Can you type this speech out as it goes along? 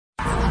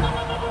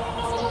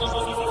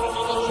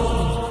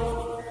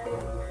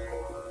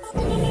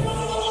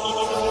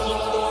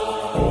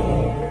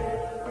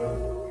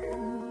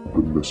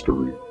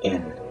Mystery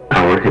in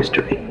Our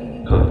History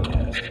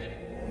podcast.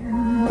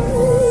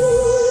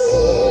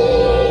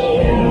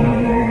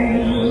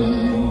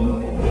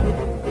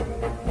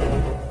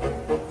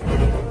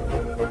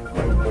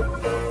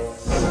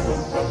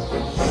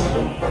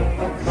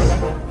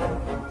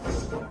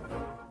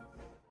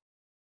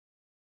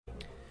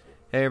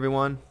 Hey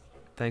everyone,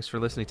 thanks for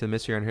listening to the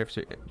Mystery in Our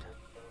History.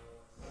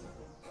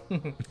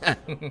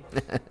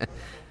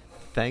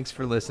 Thanks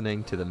for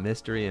listening to the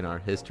Mystery in Our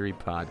History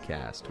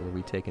podcast, where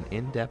we take an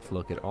in-depth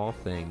look at all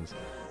things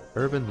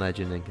urban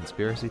legend and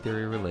conspiracy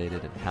theory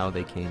related and how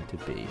they came to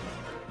be.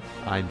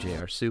 I'm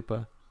J.R.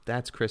 Supa.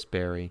 That's Chris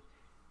Berry.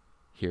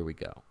 Here we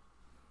go.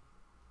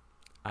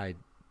 I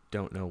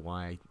don't know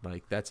why,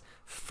 that's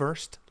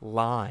first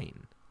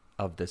line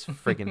of this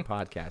friggin'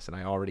 podcast, and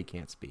I already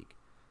can't speak.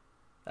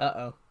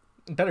 Uh-oh.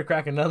 Better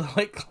crack another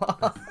White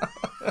Claw.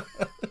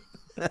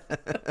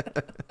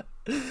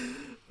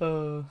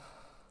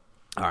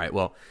 All right,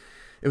 well,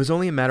 it was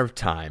only a matter of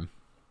time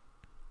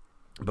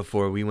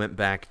before we went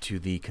back to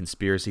the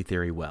conspiracy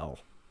theory well.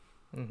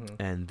 Mm-hmm.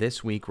 And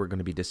this week we're going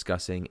to be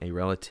discussing a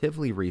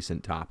relatively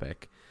recent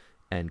topic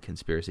and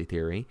conspiracy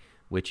theory,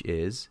 which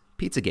is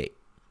Pizzagate.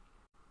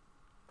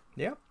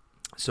 Yeah.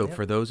 So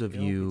for those of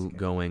you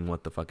going,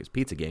 what the fuck is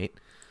Pizzagate,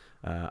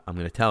 I'm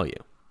going to tell you.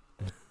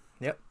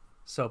 Yep.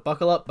 So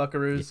buckle up,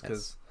 buckaroos,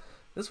 because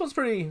this one's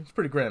pretty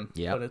grim.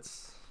 Yeah. But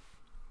it's...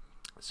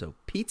 So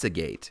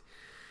Pizzagate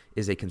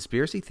is a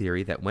conspiracy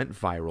theory that went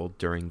viral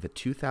during the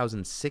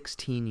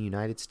 2016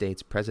 United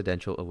States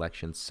presidential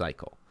election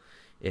cycle.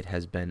 It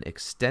has been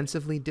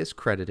extensively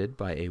discredited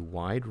by a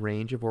wide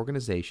range of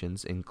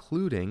organizations,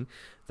 including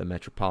the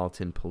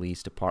Metropolitan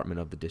Police Department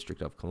of the District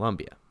of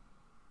Columbia.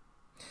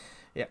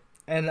 Yeah,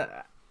 and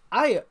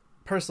I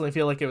personally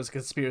feel like it was a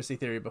conspiracy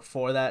theory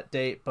before that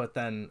date, but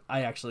then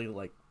I actually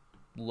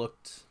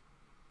looked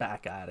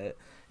back at it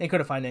and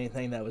couldn't find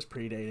anything that was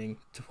predating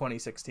to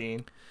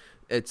 2016.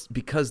 It's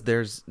because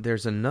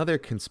there's another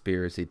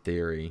conspiracy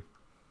theory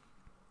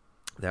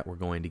that we're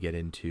going to get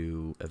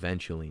into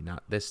eventually,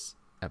 not this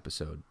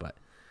episode, but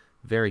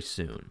very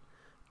soon.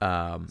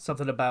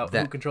 Something about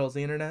who controls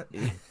the internet?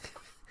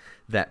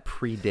 That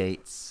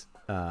predates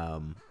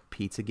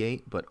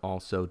Pizzagate, but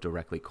also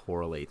directly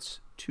correlates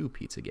to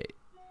Pizzagate.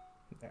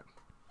 Yeah.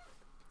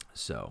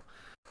 So,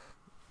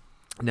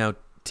 now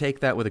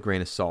take that with a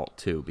grain of salt,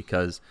 too,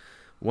 because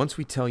once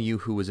we tell you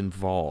who was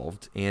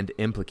involved and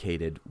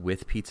implicated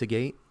with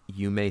Pizzagate,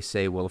 you may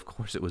say, well, of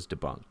course it was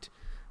debunked.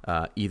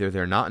 Either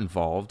they're not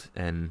involved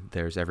and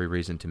there's every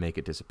reason to make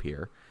it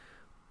disappear,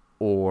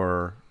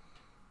 or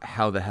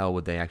how the hell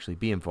would they actually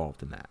be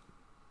involved in that?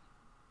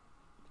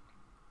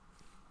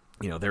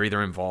 You know, they're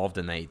either involved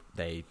and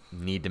they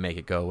need to make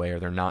it go away,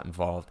 or they're not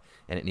involved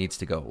and it needs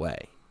to go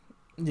away.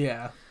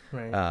 Yeah,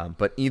 right.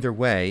 But either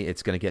way,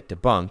 it's going to get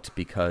debunked,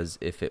 because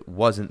if it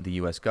wasn't the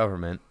U.S.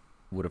 government,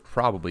 would have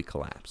probably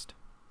collapsed.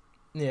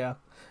 Yeah.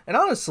 And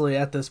honestly,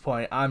 at this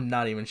point, I'm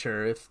not even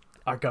sure if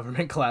our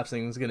government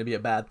collapsing is going to be a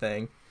bad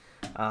thing.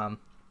 I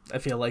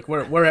feel like we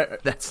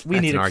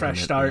need a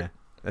fresh start. Yeah.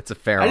 That's a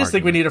fair argument. I just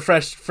think we need a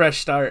fresh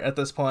start at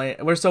this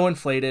point. We're so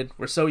inflated.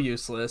 We're so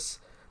useless.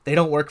 They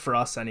don't work for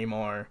us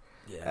anymore.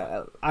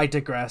 Yeah. I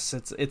digress.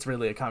 It's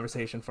really a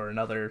conversation for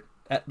another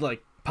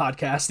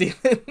podcast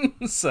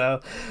even.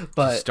 So,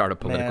 but start a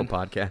political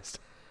podcast.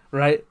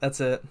 Right. That's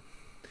it.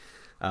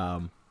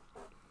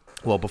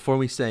 Well, before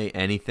we say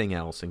anything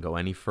else and go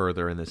any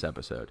further in this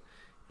episode,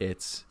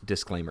 it's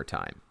disclaimer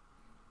time.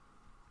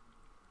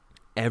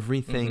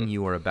 Everything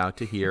you are about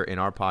to hear in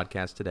our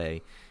podcast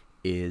today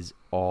is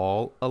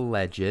all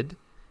alleged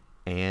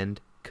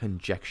and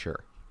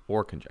conjecture,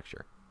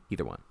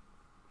 either one.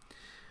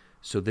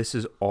 So this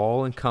is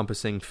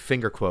all-encompassing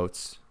finger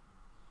quotes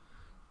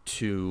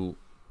to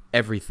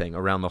everything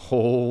around the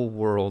whole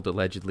world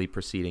allegedly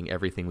preceding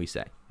everything we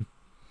say.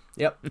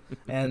 Yep.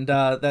 And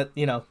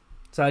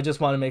so I just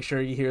want to make sure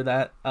you hear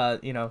that.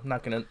 I'm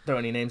not going to throw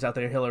any names out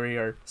there, Hillary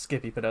or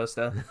Skippy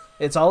Podesta.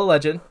 It's all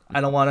alleged.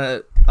 I don't want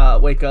to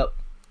wake up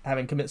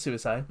having commit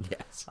suicide.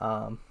 Yes.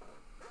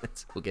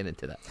 We'll get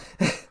into that.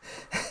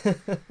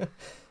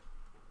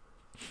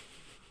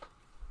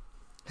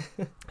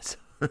 So,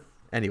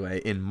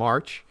 anyway, in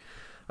March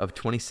of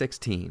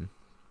 2016,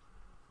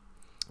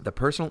 the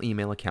personal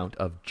email account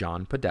of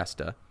John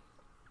Podesta,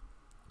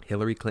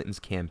 Hillary Clinton's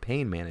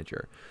campaign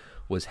manager,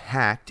 was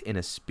hacked in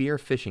a spear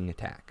phishing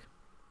attack.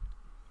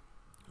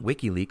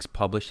 WikiLeaks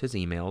published his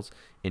emails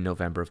in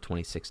November of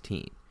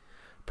 2016.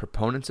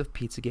 Proponents of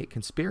Pizzagate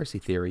conspiracy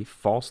theory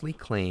falsely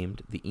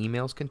claimed the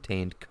emails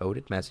contained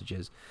coded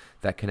messages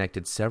that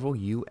connected several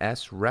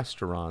U.S.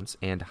 restaurants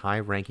and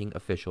high-ranking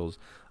officials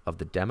of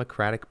the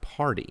Democratic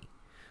Party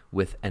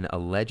with an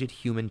alleged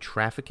human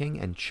trafficking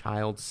and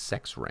child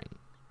sex ring.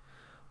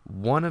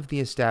 One of the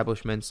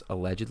establishments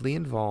allegedly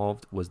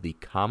involved was the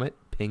Comet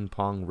Ping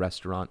Pong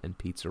Restaurant and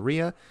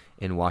Pizzeria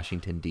in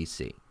Washington,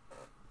 D.C.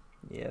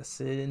 Yes,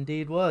 it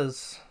indeed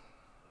was.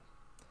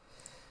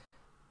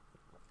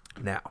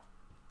 Now,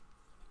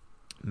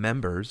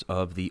 members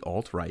of the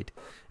alt-right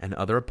and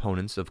other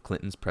opponents of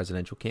Clinton's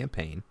presidential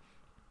campaign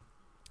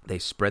They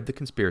spread the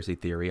conspiracy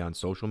theory on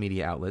social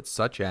media outlets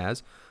such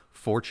as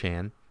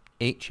 4chan,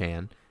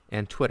 8chan,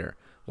 and Twitter.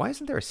 Why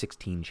isn't there a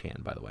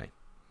 16chan, by the way?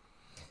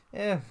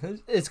 Yeah,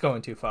 it's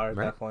going too far at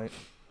Right. that point.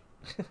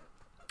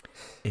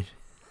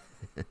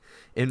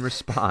 In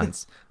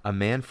response, a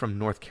man from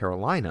North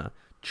Carolina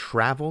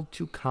traveled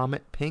to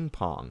Comet Ping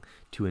Pong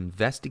to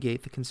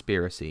investigate the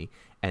conspiracy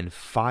and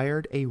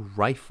fired a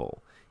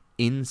rifle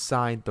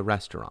inside the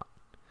restaurant.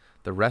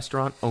 The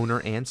restaurant owner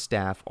and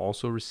staff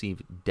also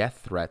received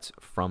death threats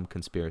from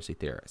conspiracy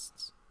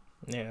theorists.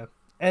 Yeah.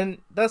 And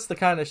that's the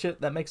kind of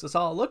shit that makes us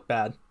all look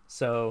bad.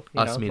 So,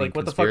 Us meaning like,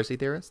 what the fuck? conspiracy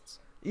theorists?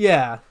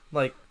 Yeah,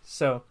 like,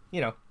 so,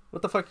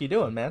 what the fuck are you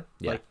doing, man?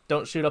 Yeah. Like,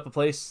 don't shoot up a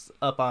place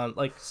up on,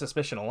 like,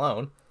 suspicion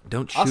alone.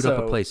 Don't shoot up a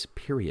Also- place,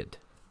 period.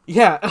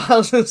 Yeah, I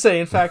was gonna say,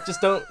 in fact,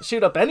 just don't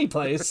shoot up any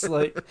place.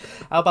 Like,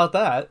 how about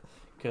that?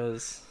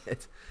 Because,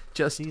 It's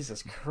just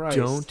Jesus Christ.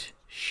 don't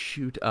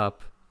shoot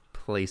up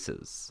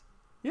places.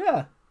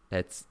 Yeah.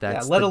 That's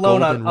let the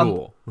alone golden on-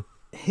 rule.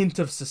 Hint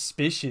of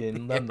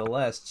suspicion,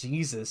 nonetheless.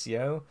 Jesus,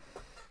 yo.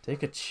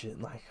 Take a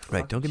Right,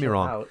 fucking don't get me chill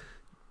wrong. out.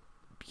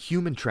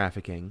 Human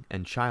trafficking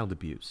and child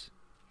abuse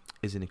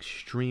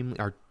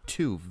are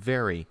two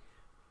very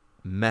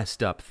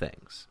messed up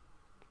things.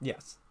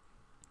 Yes.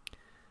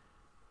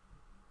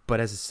 But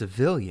as a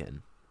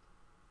civilian,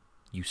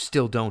 you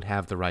still don't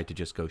have the right to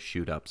just go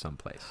shoot up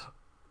someplace.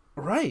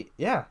 Right,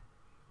 yeah.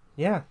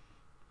 Yeah.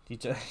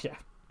 Yeah.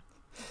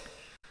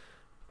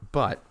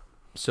 But,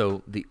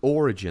 so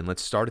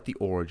let's start at the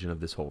origin of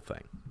this whole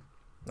thing.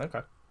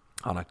 Okay.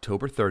 On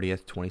October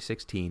 30th,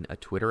 2016, a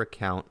Twitter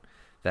account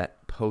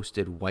that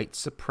posted white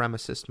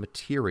supremacist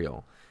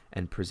material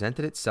and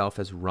presented itself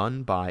as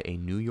run by a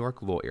New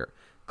York lawyer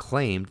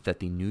claimed that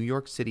the New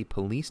York City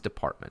Police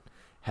Department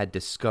had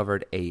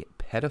discovered a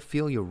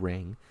pedophilia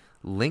ring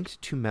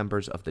linked to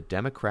members of the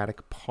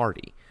Democratic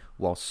Party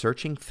while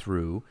searching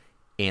through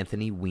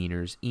Anthony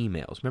Weiner's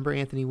emails. Remember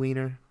Anthony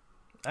Weiner?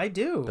 I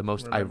do. The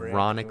most remember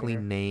ironically Anthony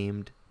Weiner.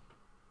 named,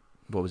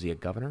 what was he, a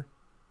governor?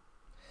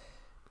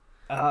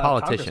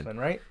 politician. Congressman,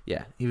 right?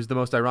 Yeah, he was the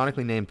most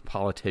ironically named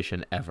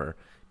politician ever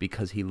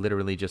because he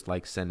literally just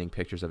likes sending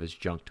pictures of his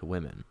junk to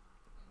women.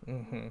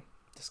 Mm-hmm.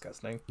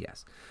 Disgusting.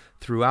 Yes.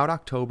 Throughout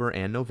October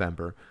and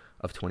November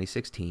of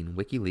 2016,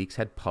 WikiLeaks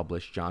had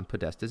published John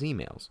Podesta's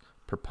emails.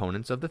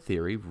 Proponents of the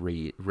theory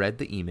read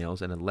the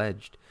emails and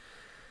alleged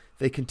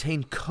they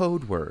contained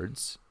code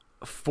words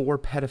for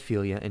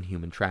pedophilia and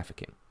human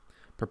trafficking.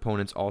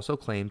 Proponents also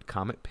claimed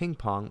Comet Ping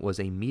Pong was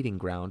a meeting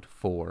ground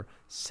for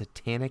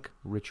satanic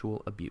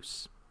ritual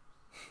abuse.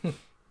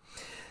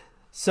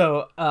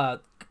 So,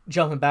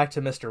 jumping back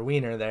to Mr.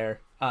 Weiner there,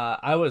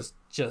 I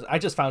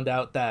just found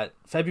out that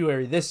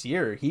February this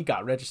year he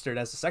got registered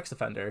as a sex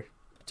offender,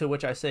 to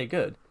which I say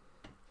good.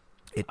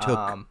 It took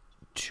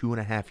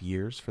 2.5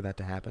 years for that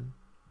to happen.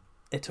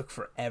 It took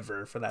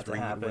forever for that to 3,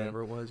 happen.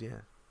 whatever it was, yeah.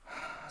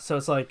 So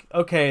it's like,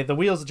 okay, the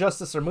wheels of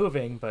justice are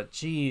moving, but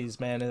geez,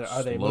 man,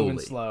 are they moving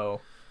Slowly.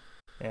 slow?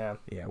 Yeah.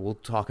 Yeah, we'll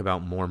talk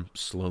about more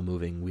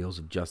slow-moving wheels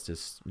of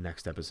justice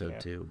next episode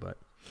too, but...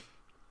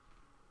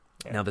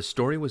 Yeah. Now, the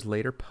story was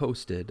later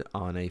posted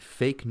on a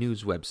fake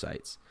news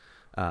websites,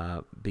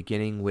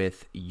 beginning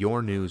with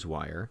Your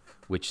Newswire,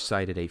 which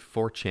cited a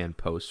 4chan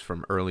post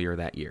from earlier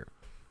that year,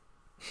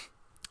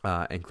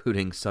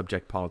 including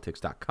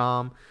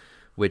SubjectPolitics.com,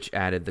 which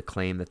added the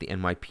claim that the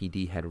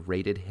NYPD had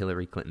raided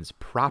Hillary Clinton's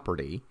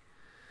property.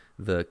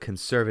 The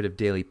conservative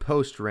Daily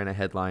Post ran a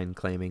headline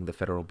claiming the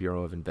Federal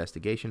Bureau of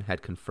Investigation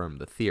had confirmed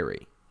the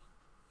theory.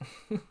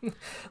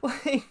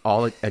 Like,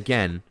 All,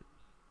 again,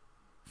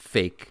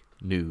 fake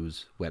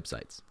news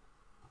websites.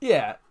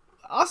 yeah.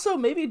 Also,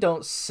 maybe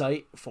don't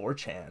cite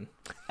 4chan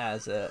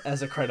as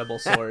a credible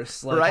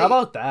source. Like, Right. how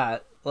about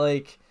that?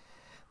 Like,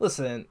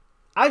 listen,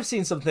 I've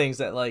seen some things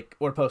that like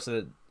were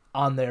posted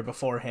on there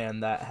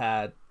beforehand that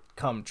had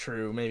come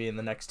true maybe in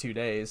the next 2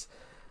 days.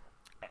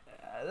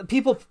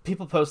 People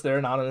post there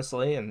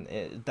anonymously, and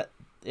it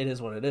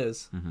is what it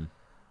is. Mhm.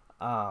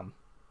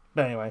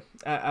 But anyway,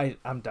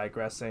 I'm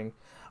digressing.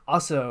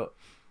 Also,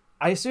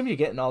 I assume you're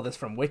getting all this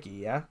from Wiki,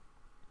 yeah?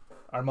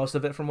 Are most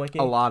of it from Wiki?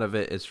 A lot of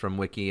it is from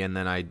Wiki, and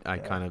then I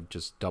kind of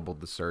just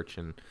doubled the search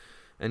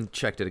and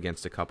checked it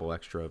against a couple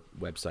extra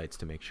websites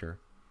to make sure.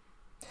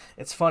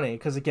 It's funny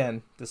because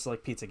again, this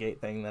like Pizzagate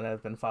thing that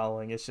I've been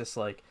following, it's just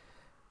like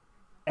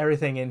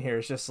everything in here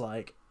is just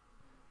like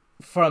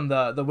from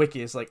the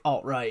wiki is like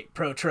alt-right,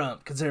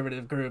 pro-Trump,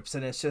 conservative groups,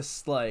 and it's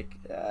just like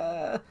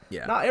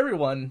Yeah. not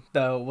everyone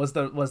though was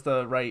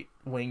the right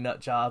wing nut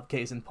job.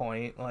 Case in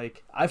point,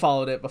 like I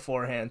followed it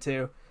beforehand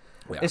too.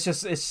 Yeah. It's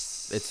just It's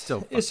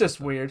still it's just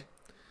weird.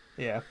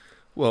 Yeah.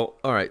 Well,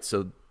 all right,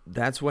 so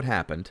that's what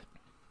happened.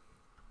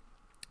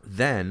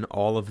 Then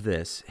all of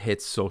this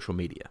hits social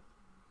media.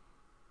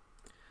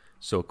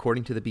 So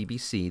according to the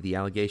BBC, the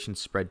allegations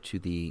spread to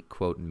the,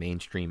 quote,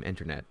 mainstream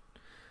internet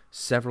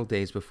several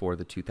days before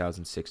the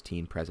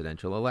 2016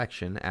 presidential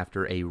election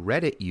after a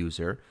Reddit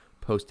user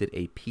posted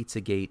a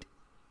Pizzagate,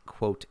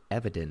 quote,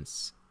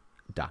 evidence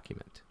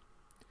document.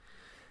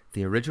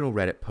 The original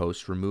Reddit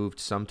post, removed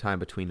sometime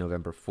between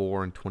November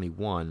 4 and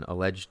 21,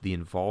 alleged the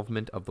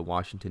involvement of the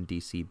Washington,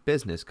 D.C.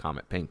 business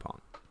Comet Ping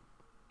Pong.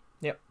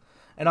 Yep.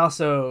 And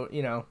also,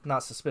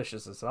 not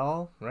suspicious at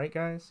all, right,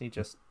 guys? You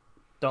just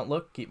don't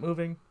look, keep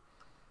moving.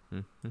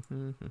 Yeah,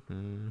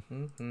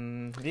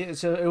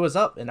 so it was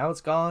up, and now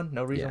it's gone.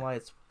 No reason why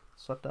it's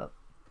swept up.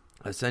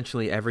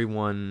 Essentially,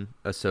 everyone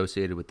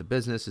associated with the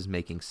business is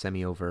making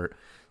semi-overt,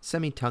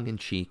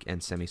 semi-tongue-in-cheek,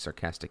 and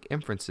semi-sarcastic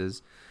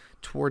inferences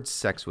towards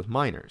sex with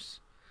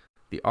minors.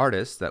 The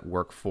artists that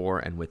work for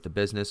and with the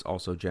business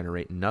also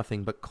generate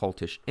nothing but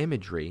cultish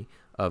imagery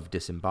of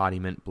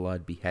disembodiment,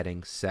 blood,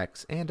 beheading,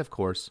 sex, and, of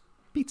course,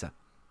 pizza.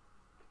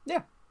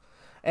 Yeah.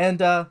 And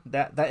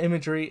that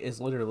imagery is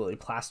literally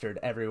plastered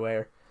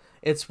everywhere.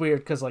 It's weird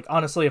because, like,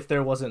 honestly, if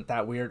there wasn't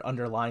that weird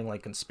underlying,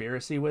 like,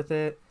 conspiracy with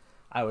it,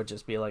 I would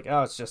just be like,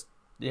 oh, it's just,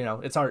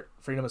 it's art,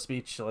 freedom of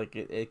speech. Like,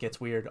 it gets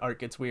weird. Art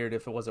gets weird.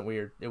 If it wasn't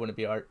weird, it wouldn't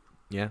be art.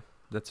 Yeah,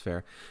 that's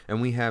fair. And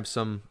we have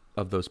some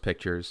of those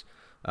pictures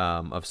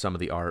of some of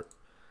the art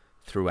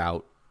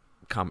throughout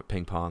Comet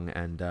Ping Pong,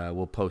 and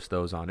we'll post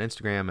those on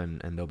Instagram,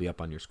 and they'll be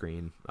up on your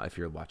screen if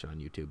you're watching on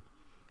YouTube.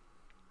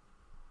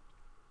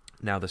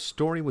 Now, the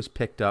story was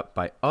picked up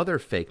by other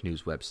fake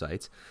news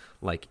websites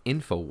like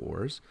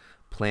InfoWars,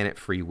 Planet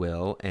Free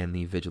Will, and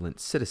The Vigilant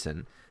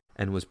Citizen,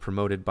 and was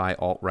promoted by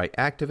alt-right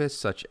activists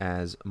such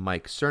as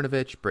Mike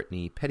Cernovich,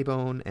 Brittany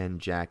Pettibone, and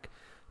Jack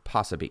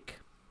Posobiec.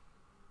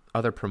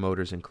 Other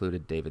promoters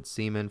included David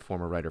Seaman,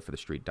 former writer for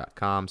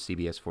TheStreet.com,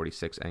 CBS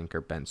 46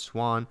 anchor Ben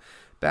Swan,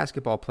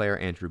 basketball player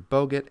Andrew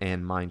Bogut,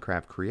 and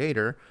Minecraft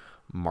creator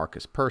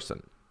Marcus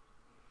Persson.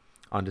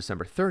 On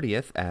December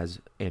 30th, as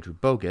Andrew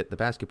Bogut, the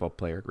basketball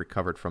player,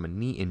 recovered from a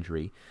knee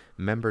injury,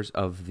 members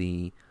of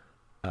the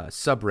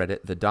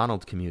subreddit The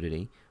Donald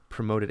Community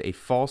promoted a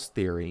false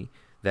theory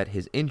that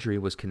his injury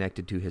was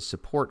connected to his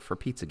support for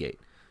Pizzagate.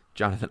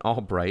 Jonathan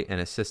Albright, an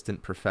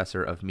assistant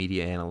professor of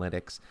media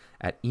analytics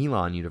at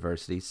Elon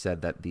University,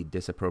 said that the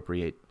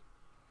disproportionate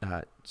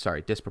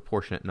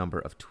number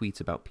of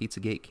tweets about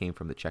Pizzagate came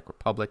from the Czech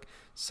Republic,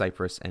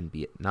 Cyprus, and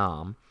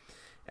Vietnam,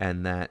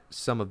 and that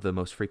some of the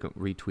most frequent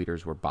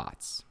retweeters were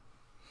bots.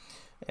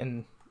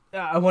 And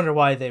I wonder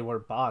why they were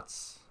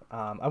bots.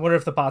 I wonder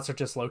if the bots are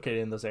just located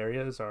in those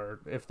areas, or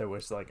if there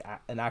was like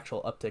an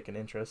actual uptick in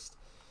interest.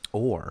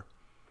 Or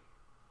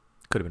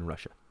could have been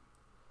Russia.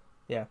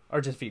 Yeah,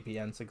 or just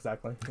VPNs,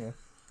 exactly. Yeah.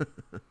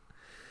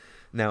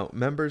 Now,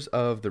 members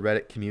of the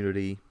Reddit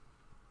community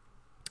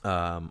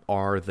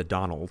are the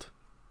Donald,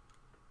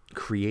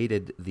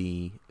 created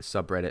the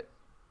subreddit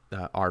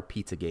r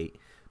Pizzagate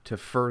to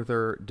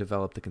further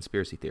develop the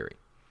conspiracy theory.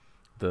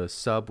 The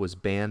sub was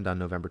banned on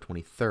November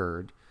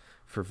 23rd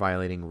for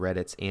violating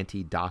Reddit's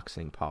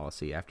anti-doxing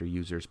policy after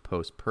users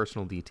post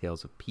personal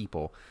details of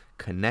people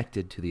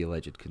connected to the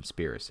alleged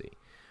conspiracy.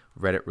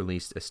 Reddit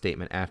released a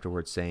statement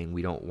afterwards saying,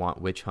 "We don't want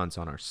witch hunts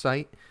on our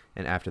site,"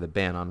 and after the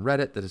ban on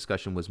Reddit, the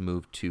discussion was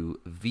moved to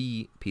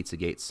the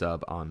Pizzagate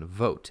sub on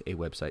Vote, a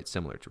website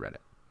similar to Reddit.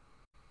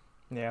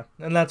 Yeah,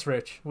 and that's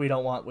rich. We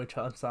don't want witch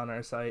hunts on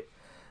our site.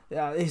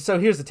 Yeah, so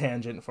here's a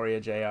tangent for you,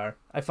 JR.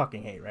 I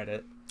fucking hate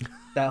Reddit.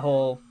 That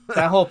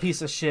whole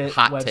piece of shit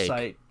hot website.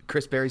 Take.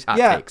 Chris Berry's hot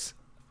takes.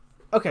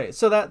 Okay,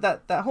 so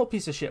that whole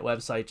piece of shit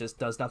website just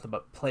does nothing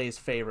but plays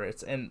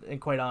favorites, and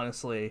quite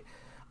honestly,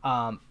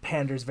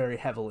 panders very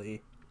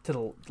heavily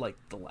to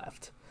the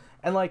left,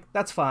 and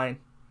that's fine,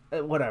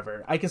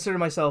 whatever. I consider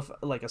myself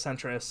like a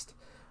centrist,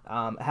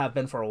 have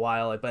been for a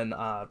while. I've been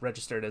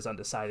registered as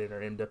undecided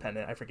or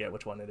independent. I forget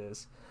which one it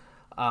is.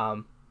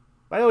 I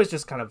always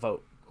just kind of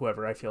vote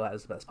whoever I feel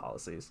has the best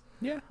policies.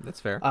 Yeah, that's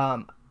fair.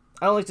 I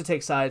don't like to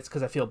take sides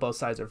because I feel both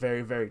sides are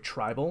very, very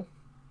tribal,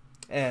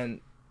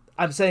 and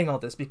I'm saying all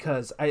this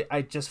because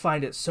I just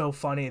find it so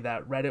funny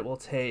that Reddit will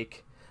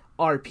take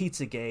our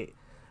Pizzagate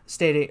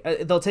stating,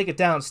 they'll take it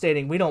down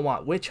stating we don't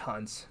want witch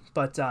hunts,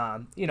 but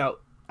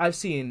I've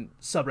seen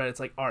subreddits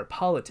like Art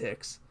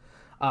Politics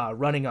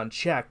running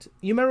unchecked.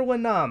 You remember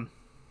when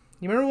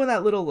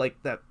that little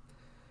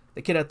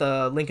the kid at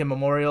the Lincoln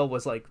Memorial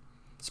was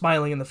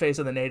smiling in the face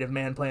of the native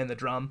man playing the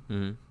drum?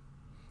 Mm-hmm.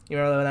 You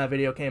remember when that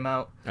video came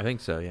out? I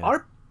think so, yeah.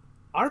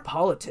 Our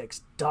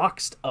Politics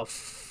doxed a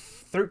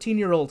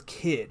 13-year-old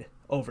kid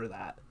over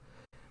that.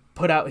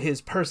 Put out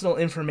his personal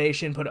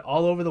information, put it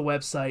all over the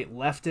website,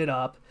 left it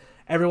up.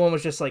 Everyone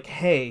was just like,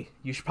 "Hey,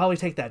 you should probably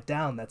take that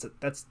down.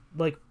 That's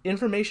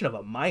information of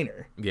a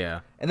minor."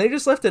 Yeah. And they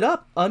just left it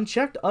up,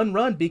 unchecked,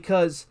 unrun,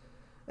 because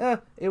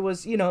it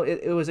was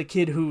it was a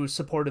kid who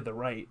supported the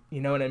right.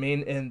 You know what I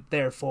mean? And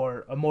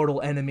therefore, a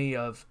mortal enemy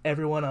of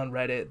everyone on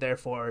Reddit.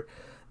 Therefore,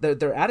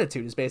 their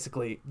attitude is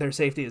basically their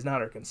safety is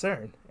not our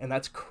concern, and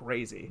that's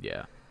crazy.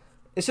 Yeah.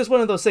 It's just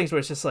one of those things where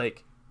it's just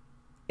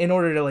in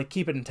order to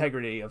keep an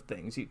integrity of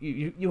things,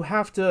 you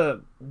have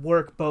to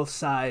work both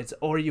sides,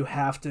 or you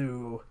have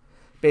to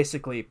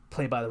basically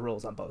play by the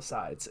rules on both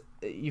sides.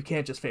 You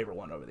can't just favor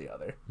one over the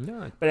other.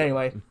 No. But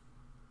anyway,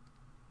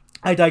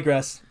 I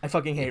digress. I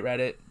fucking hate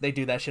Reddit. They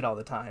do that shit all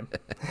the time.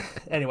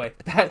 Anyway,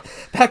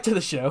 back to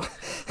the show.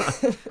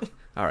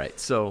 All right,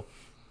 so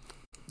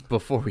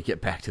before we get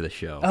back to the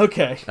show,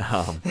 Okay.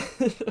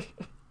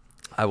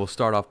 I will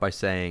start off by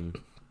saying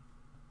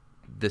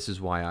this is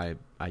why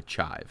I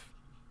chive.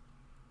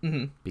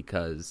 Mm-hmm.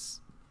 Because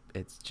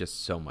it's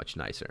just so much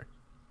nicer.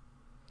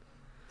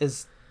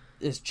 Is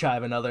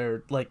Chive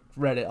another like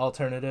Reddit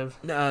alternative?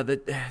 No,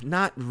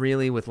 not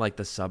really with like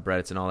the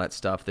subreddits and all that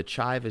stuff. The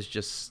Chive is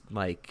just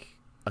like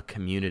a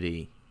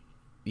community.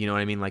 You know what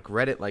I mean? Like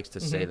Reddit likes to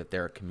say that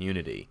they're a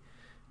community.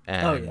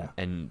 And,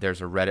 and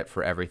there's a Reddit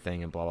for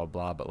everything and blah, blah,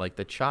 blah. But like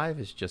the Chive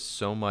is just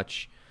so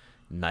much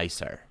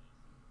nicer.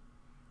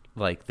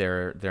 Like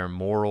their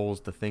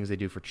morals, the things they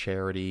do for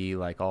charity,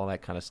 like all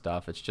that kind of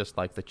stuff. It's just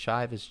like the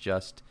Chive is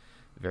just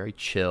very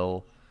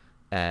chill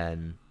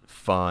and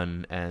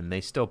fun, and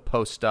they still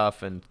post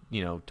stuff and,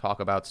 you know,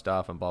 talk about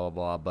stuff and blah, blah,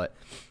 blah. But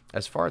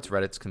as far as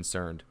Reddit's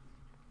concerned,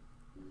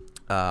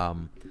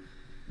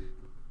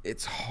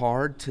 it's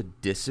hard to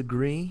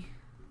disagree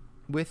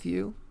with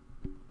you.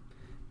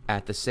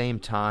 At the same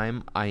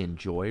time, I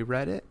enjoy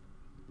Reddit.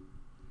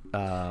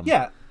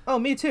 Yeah. Oh,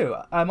 me too.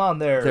 I'm on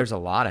there. There's a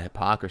lot of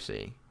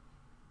hypocrisy.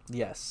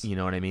 Yes. You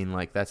know what I mean?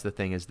 Like, that's the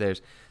thing is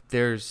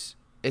there's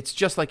it's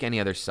just like any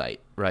other site,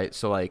 right?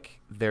 So like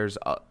there's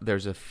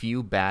a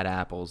few bad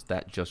apples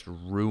that just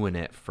ruin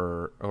it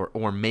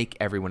or make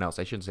everyone else.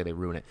 I shouldn't say they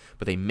ruin it,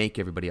 but they make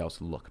everybody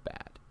else look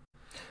bad.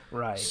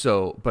 Right.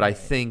 So, but I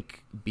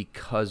think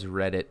because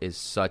Reddit is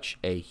such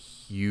a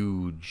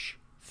huge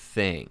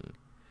thing,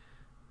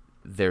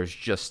 there's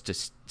just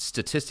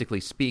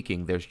statistically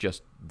speaking, there's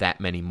just that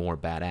many more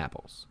bad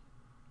apples.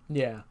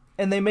 Yeah.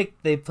 And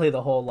they play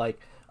the whole like,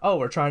 oh,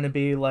 we're trying to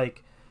be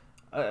like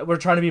we're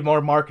trying to be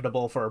more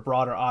marketable for a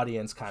broader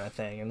audience kind of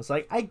thing. And it's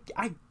like, I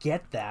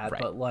get that,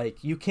 right. But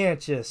like, you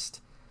can't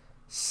just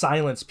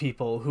silence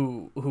people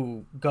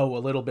who go a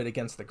little bit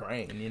against the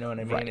grain. You know what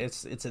I mean? Right.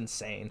 It's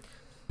insane.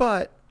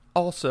 But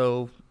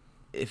also,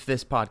 if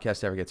this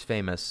podcast ever gets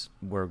famous,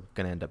 we're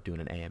going to end up doing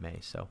an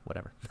AMA. So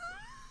whatever.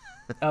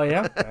 Oh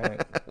yeah?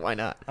 Right. Why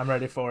not? I'm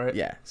ready for it.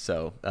 Yeah.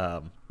 So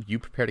you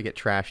prepare to get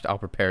trashed. I'll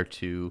prepare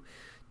to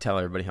tell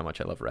everybody how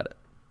much I love Reddit.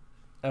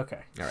 Okay.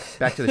 All right.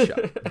 Back to the show.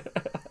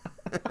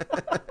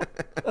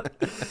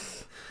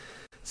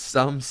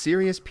 Some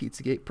serious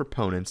Pizzagate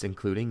proponents,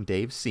 including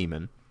Dave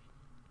Seaman.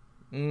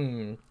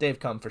 Dave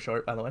Cum for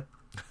short, by the way.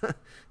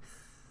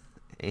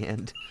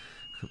 And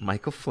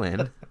Michael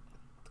Flynn.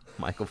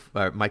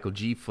 Michael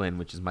G. Flynn,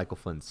 which is Michael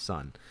Flynn's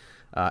son,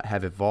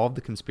 have evolved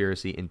the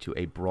conspiracy into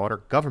a broader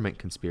government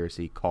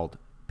conspiracy called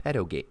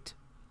Pedogate.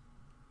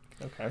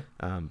 Okay.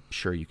 I'm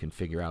sure you can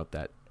figure out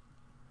that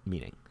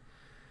meaning.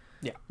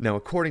 Yeah. Now,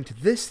 according to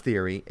this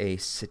theory, a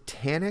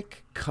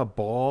satanic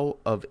cabal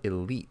of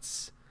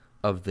elites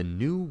of the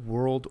New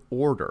World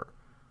Order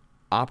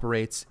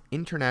operates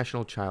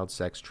international child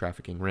sex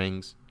trafficking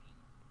rings.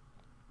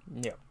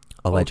 Yeah.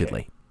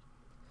 Allegedly. Okay.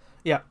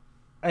 Yeah.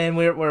 And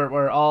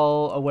we're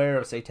all aware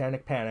of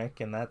Satanic Panic,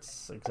 and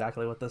that's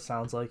exactly what this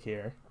sounds like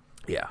here.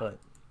 Yeah. But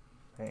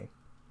hey.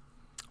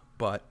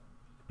 But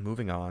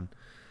moving on,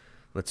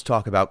 let's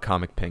talk about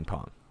Comet Ping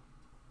Pong.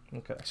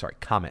 Okay.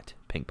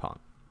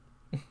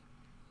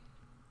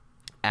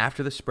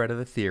 After the spread of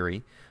the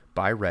theory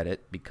by Reddit,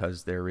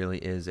 because there really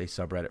is a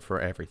subreddit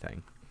for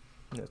everything,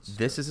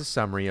 this is a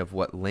summary of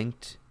what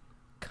linked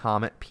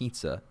Comet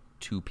Pizza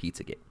to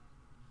Pizzagate.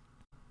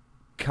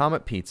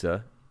 Comet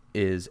Pizza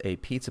is a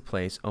pizza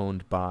place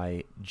owned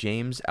by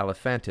James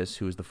Alefantis,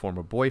 who is the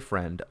former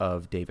boyfriend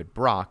of David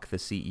Brock, the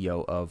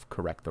CEO of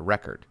Correct the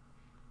Record.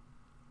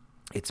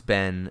 It's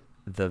been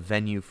the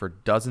venue for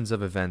dozens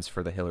of events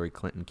for the Hillary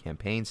Clinton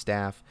campaign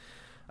staff.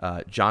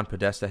 John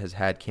Podesta has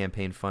had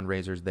campaign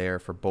fundraisers there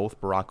for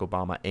both Barack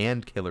Obama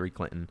and Hillary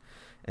Clinton.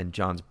 And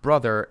John's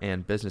brother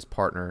and business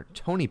partner,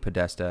 Tony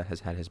Podesta,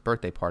 has had his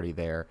birthday party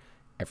there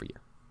every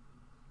year.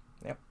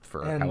 Yep.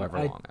 For however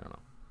long, I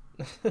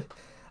don't know.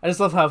 I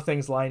just love how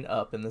things line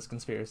up in this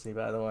conspiracy,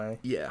 by the way.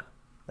 Yeah.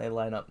 They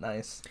line up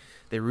nice.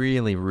 They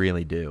really,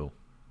 really do.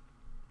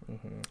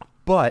 Mm-hmm.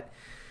 But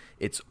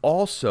it's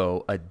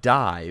also a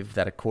dive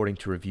that, according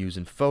to reviews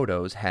and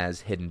photos,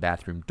 has hidden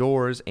bathroom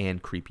doors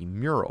and creepy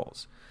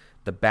murals.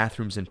 The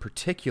bathrooms in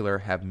particular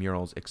have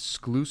murals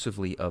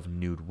exclusively of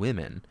nude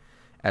women,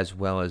 as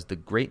well as the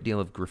great deal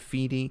of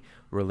graffiti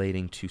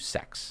relating to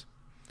sex.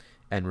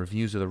 And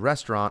reviews of the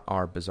restaurant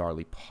are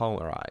bizarrely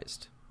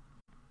polarized.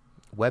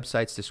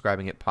 Websites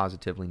describing it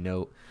positively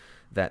note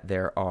that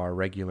there are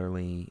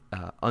regularly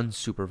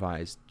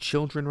unsupervised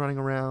children running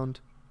around.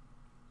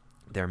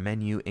 Their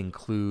menu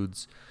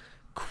includes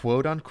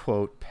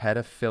quote-unquote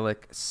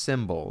pedophilic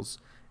symbols,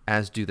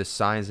 as do the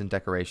signs and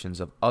decorations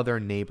of other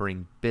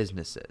neighboring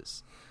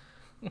businesses.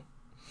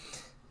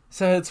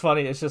 So it's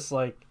funny. It's just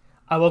like,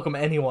 I welcome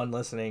anyone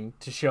listening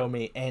to show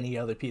me any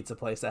other pizza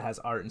place that has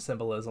art and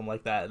symbolism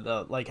like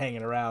that, like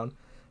hanging around.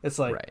 It's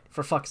like, right.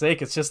 For fuck's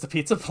sake, it's just a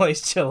pizza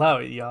place. Chill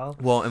out, y'all.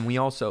 Well, and we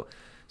also,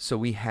 so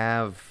we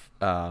have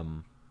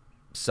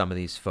some of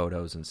these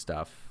photos and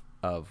stuff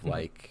of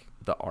like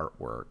the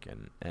artwork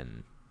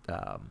and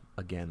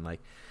again,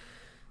 like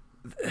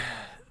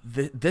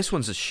this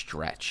one's a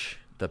stretch.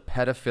 The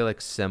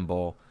pedophilic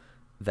symbol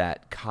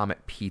that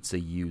Comet Pizza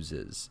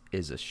uses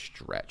is a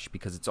stretch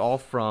because it's all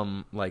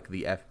from like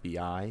the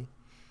FBI.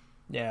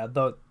 Yeah,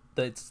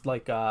 it's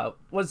like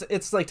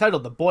it's like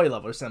titled the Boy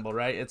Lover symbol,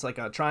 right? It's like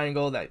a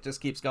triangle that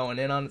just keeps going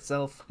in on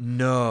itself.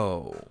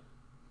 No.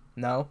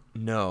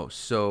 No.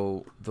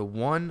 So the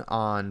one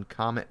on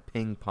Comet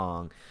Ping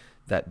Pong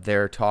that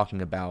they're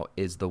talking about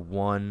is the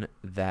one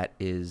that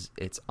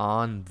it's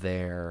on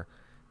their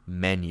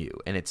menu,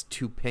 and it's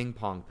 2 ping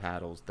pong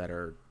paddles that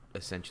are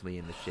essentially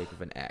in the shape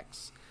of an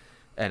X.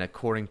 And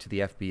according to the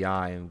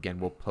FBI, and again,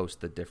 we'll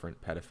post the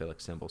different pedophilic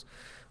symbols.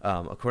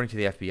 According to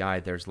the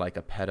FBI, there's like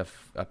a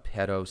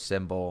pedo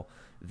symbol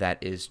that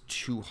is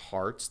 2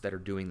 hearts that are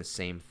doing the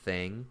same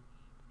thing.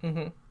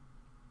 Mm-hmm.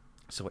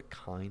 So it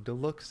kind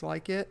of looks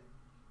like it.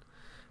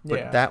 But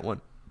Yeah. that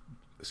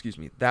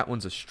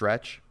one's a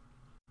stretch.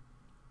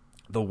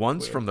 The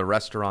ones Weird. from the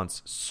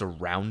restaurants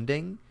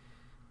surrounding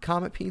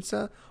Comet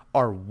Pizza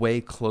are way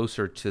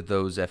closer to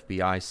those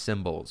FBI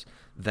symbols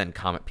than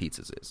Comet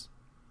Pizza's is.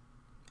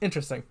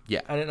 Interesting.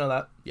 Yeah. I didn't know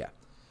that. Yeah.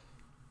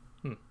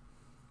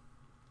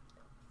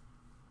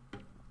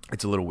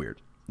 It's a little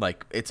weird.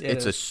 Like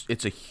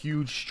it's a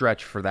huge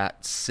stretch for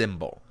that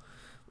symbol.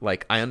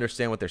 Like I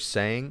understand what they're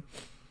saying.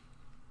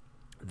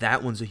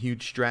 That one's a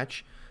huge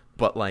stretch,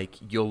 but like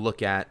you'll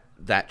look at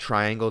that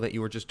triangle that you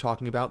were just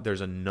talking about,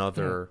 there's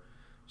another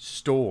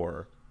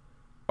store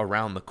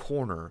around the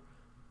corner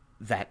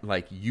that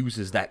like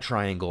uses that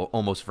triangle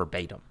almost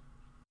verbatim.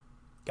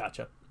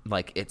 Gotcha.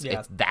 Like it's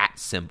that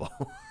symbol.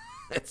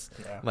 It's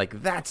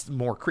like that's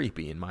more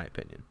creepy in my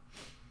opinion.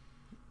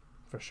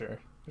 For sure.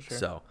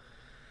 So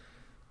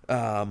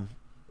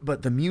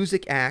but the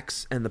music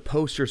acts and the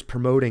posters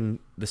promoting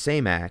the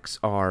same acts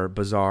are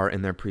bizarre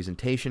in their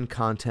presentation,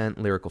 content,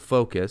 lyrical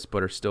focus,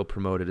 but are still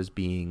promoted as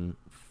being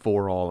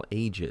for all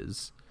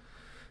ages.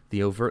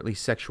 The overtly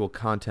sexual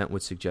content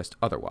would suggest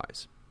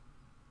otherwise.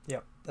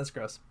 Yep, that's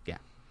gross. Yeah.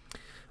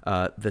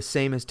 The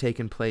same has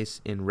taken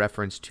place in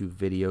reference to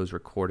videos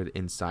recorded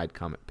inside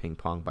Comet Ping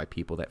Pong by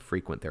people that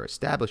frequent their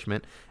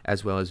establishment,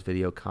 as well as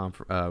video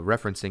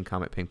referencing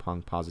Comet Ping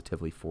Pong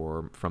positively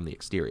from the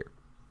exterior.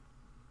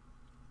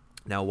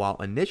 Now, while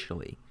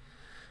initially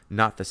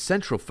not the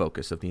central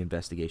focus of the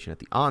investigation at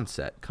the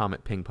onset,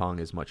 Comet Ping Pong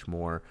is much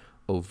more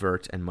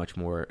overt and much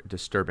more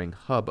disturbing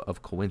hub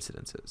of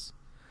coincidences,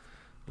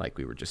 like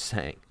we were just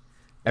saying.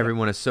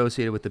 Everyone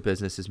associated with the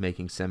business is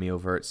making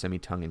semi-overt,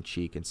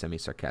 semi-tongue-in-cheek, and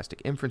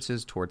semi-sarcastic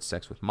inferences towards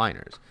sex with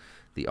minors.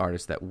 The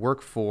artists that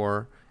work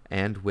for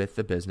and with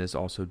the business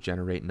also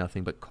generate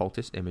nothing but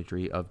cultist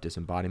imagery of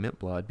disembodiment,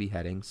 blood,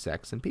 beheading,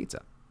 sex, and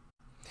pizza.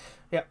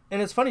 Yeah,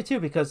 and it's funny, too,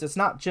 because it's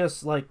not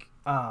just, like,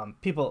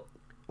 people...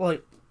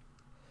 Like,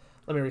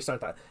 let me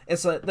restart that.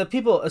 It's like the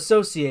people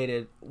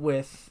associated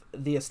with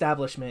the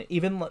establishment,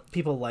 even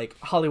people like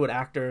Hollywood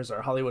actors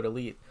or Hollywood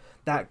elite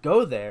that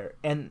go there,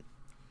 and...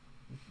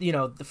 You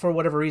know, for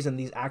whatever reason,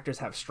 these actors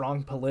have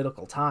strong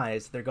political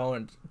ties. They're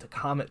going to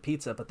Comet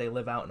Pizza, but they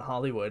live out in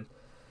Hollywood.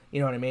 You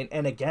know what I mean?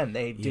 And again,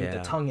 they do the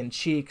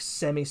tongue-in-cheek,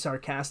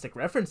 semi-sarcastic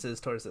references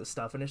towards this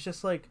stuff. And it's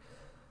just like,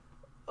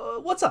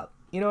 what's up?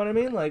 You know what I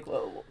mean? Like,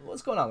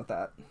 what's going on with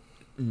that?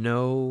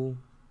 No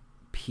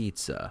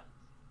pizza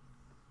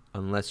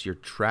unless you're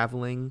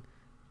traveling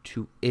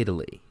to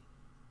Italy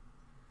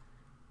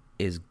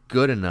is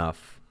good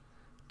enough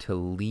to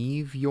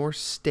leave your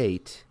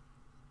state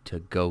to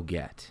go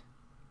get.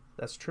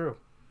 That's true.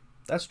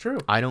 That's true.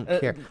 I don't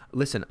care.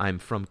 Listen, I'm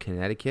from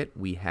Connecticut.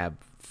 We have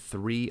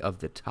 3 of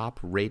the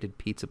top-rated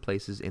pizza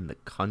places in the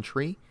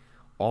country,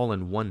 all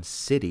in one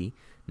city.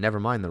 Never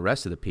mind the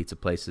rest of the pizza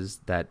places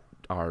that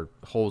are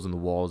holes in the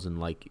walls and,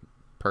 like,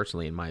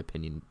 personally, in my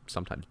opinion,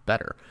 sometimes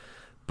better.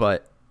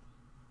 But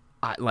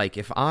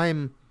if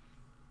I'm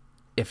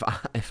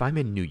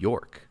in New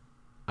York,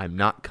 I'm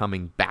not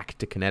coming back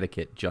to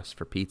Connecticut just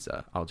for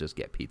pizza. I'll just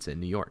get pizza in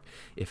New York.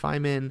 If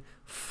I'm in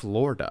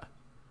Florida,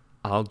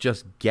 I'll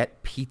just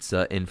get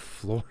pizza in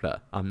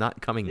Florida. I'm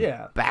not coming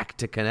back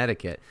to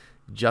Connecticut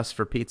just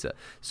for pizza.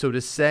 So to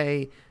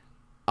say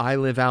I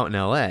live out in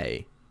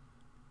L.A.,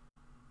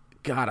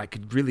 God, I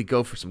could really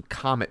go for some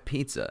Comet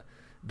Pizza.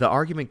 The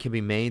argument can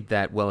be made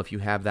that, well, if you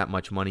have that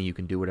much money, you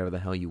can do whatever the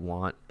hell you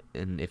want.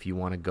 And if you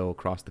want to go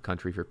across the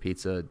country for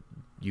pizza,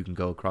 you can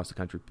go across the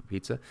country for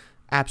pizza.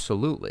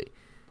 Absolutely.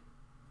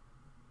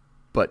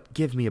 But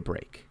give me a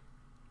break.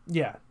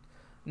 Yeah.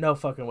 No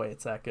fucking way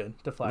it's that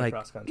good to fly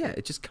across country. Yeah,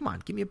 just come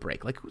on, give me a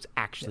break. Like, who's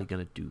actually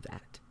going to do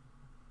that?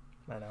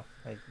 I know.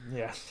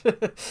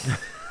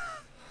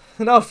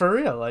 No, for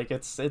real. Like,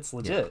 it's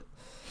legit. Yeah.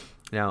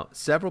 Now,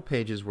 several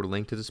pages were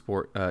linked to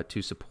support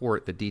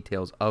the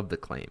details of the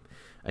claim.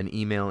 An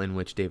email in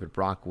which David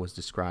Brock was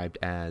described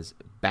as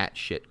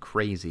batshit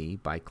crazy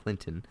by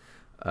Clinton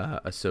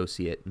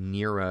associate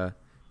Neera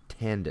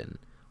Tanden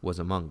was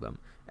among them.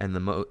 And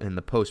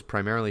the post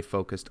primarily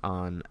focused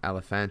on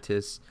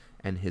Alefantis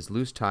and his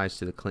loose ties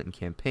to the Clinton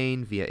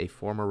campaign via a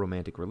former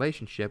romantic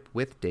relationship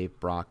with Dave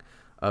Brock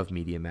of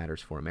Media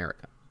Matters for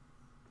America.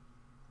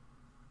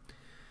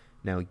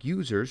 Now,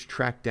 users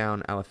tracked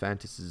down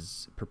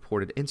Alefantis'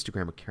 purported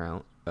Instagram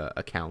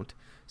account,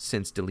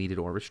 since deleted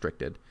or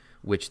restricted,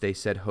 which they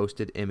said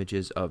hosted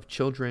images of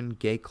children,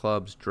 gay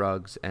clubs,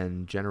 drugs,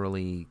 and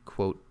generally,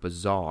 quote,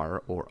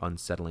 bizarre or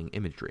unsettling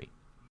imagery.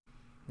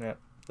 Yeah.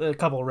 A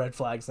couple of red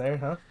flags there,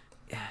 huh?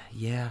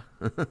 Yeah.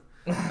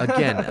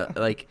 Again,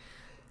 like...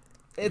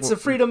 It's a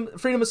freedom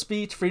of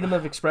speech, freedom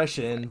of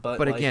expression, but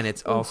like, again,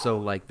 it's also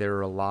like there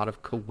are a lot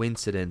of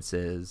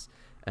coincidences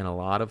and a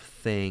lot of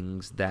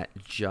things that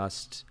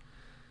just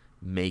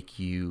make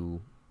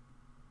you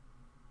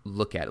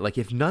look at it. Like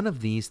if none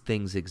of these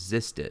things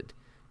existed,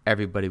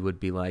 everybody would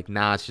be like,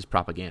 nah, it's just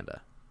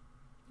propaganda.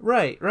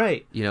 Right.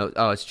 You know,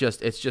 oh, it's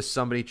just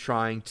somebody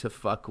trying to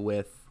fuck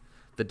with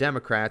the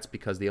Democrats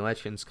because the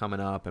election's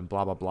coming up and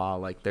blah, blah, blah.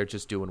 Like they're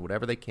just doing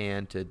whatever they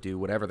can to do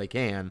whatever they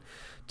can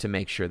to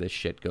make sure this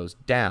shit goes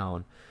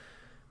down.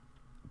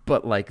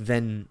 But like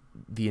then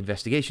the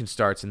investigation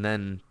starts and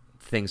then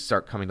things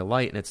start coming to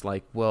light and it's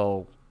like,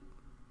 well,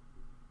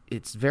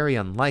 it's very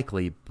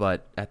unlikely,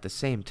 but at the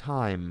same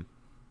time,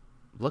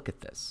 look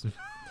at this.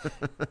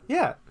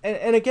 Yeah.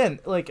 And again,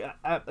 like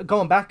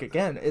going back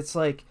again, it's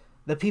like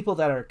the people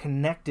that are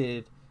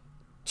connected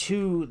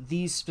to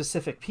these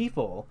specific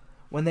people,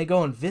 when they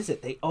go and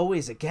visit, they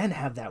always, again,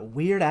 have that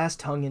weird-ass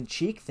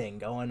tongue-in-cheek thing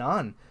going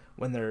on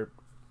when they're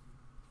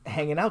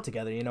hanging out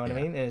together, you know what I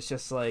mean? And it's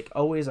just, like,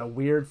 always a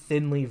weird,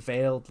 thinly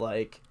veiled,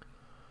 like...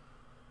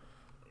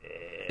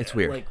 It's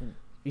weird. Like,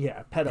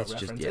 yeah, pedo It's reference.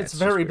 just- yeah, it's it's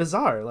very just weird.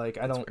 bizarre. Like,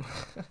 I don't...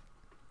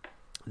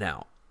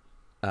 Now,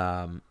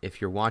 if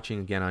you're watching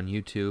again on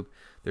YouTube,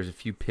 there's a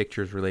few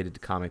pictures related to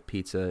Comet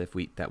Pizza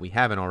that we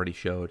haven't already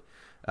showed,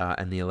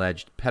 and the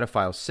alleged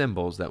pedophile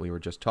symbols that we were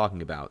just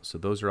talking about. So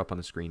those are up on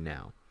the screen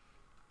now.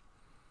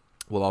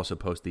 We'll also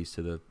post these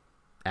to the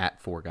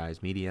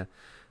 @4guysmedia.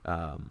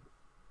 Now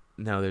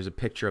there's a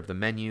picture of the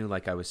menu,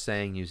 like I was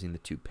saying, using the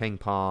 2 ping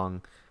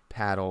pong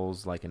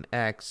paddles like an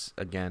X.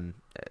 Again,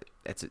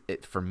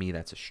 for me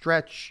that's a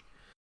stretch.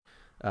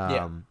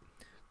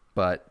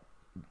 But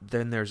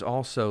then there's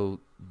also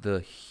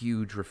the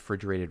huge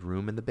refrigerated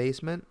room in the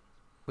basement,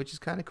 which is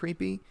kind of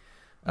creepy.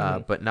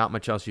 But not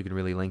much else you can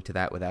really link to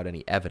that without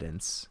any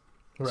evidence.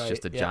 It's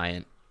just a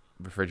giant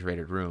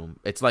refrigerated room.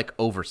 It's like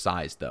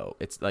oversized though.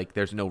 It's like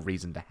there's no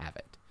reason to have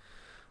it.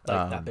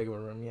 Like that big of a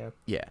room, yeah.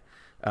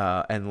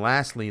 Yeah. And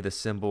lastly, the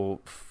symbol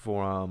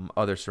from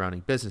other surrounding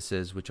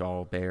businesses, which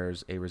all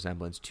bears a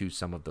resemblance to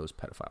some of those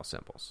pedophile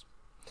symbols.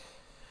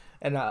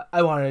 And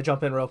I wanted to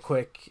jump in real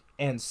quick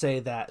and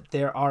say that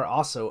there are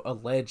also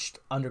alleged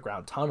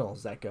underground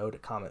tunnels that go to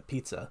Comet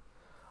Pizza.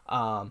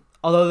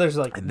 Although there's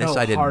like and this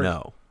I didn't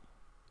know.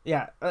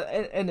 Yeah,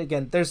 and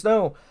again, there's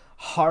no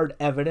hard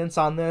evidence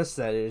on this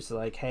that is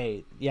like,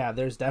 hey, yeah,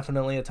 there's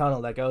definitely a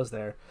tunnel that goes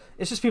there.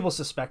 It's just people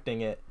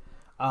suspecting it.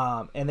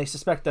 And they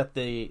suspect that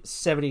the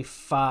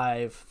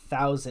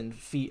 75,000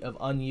 feet of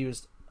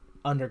unused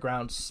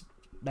underground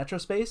metro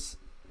space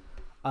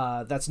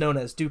that's known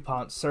as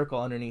DuPont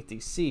Circle underneath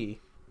DC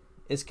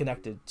is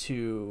connected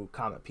to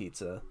Comet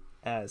Pizza,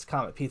 as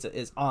Comet Pizza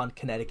is on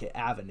Connecticut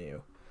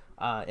Avenue,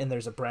 and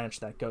there's a branch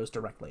that goes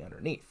directly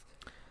underneath.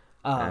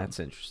 That's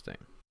interesting.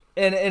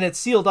 And it's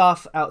sealed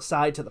off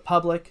outside to the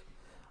public,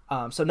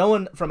 so no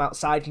one from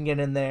outside can get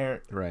in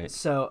there. Right.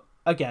 So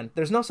again,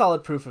 there's no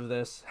solid proof of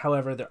this.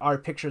 However, there are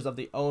pictures of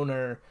the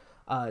owner,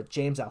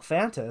 James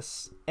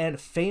Alefantis, and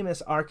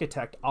famous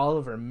architect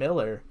Oliver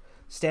Miller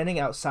standing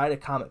outside of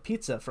Comet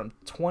Pizza from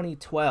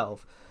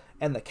 2012,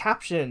 and the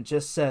caption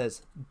just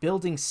says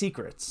 "Building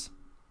Secrets."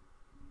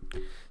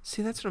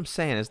 See, that's what I'm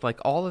saying. Is like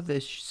all of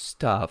this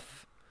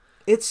stuff.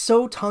 It's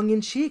so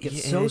tongue-in-cheek.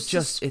 It's so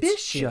suspicious.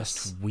 It's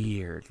just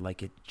weird.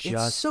 Like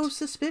it's so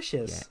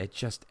suspicious. Yeah, it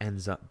just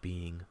ends up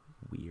being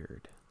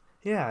weird.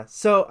 Yeah.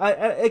 So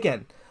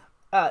again,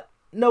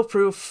 no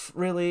proof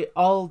really.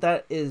 All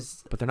that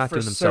is. But they're not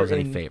doing themselves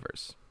any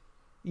favors.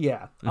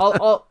 Yeah.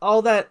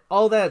 All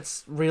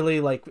that's really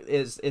like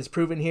is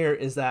proven here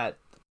is that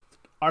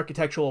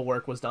architectural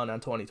work was done on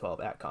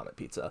 2012 at Comet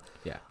Pizza.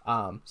 Yeah.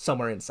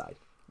 Somewhere inside,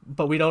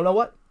 but we don't know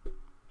what.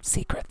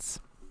 Secrets.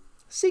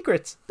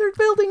 They're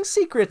building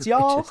secrets,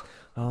 y'all.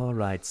 All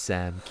right,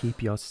 Sam.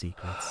 Keep your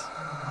secrets.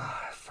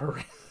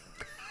 For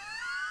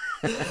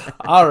real.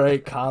 All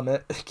right,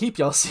 Comet. Keep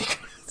your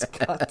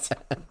secrets.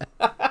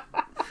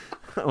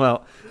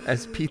 Well,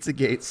 as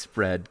Pizzagate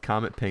spread,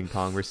 Comet Ping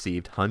Pong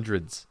received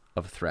hundreds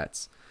of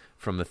threats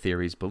from the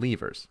theory's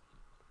believers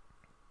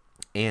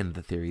and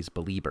the theory's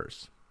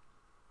believers.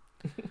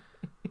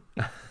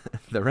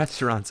 The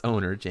restaurant's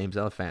owner, James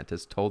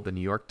Alefantis, told the New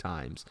York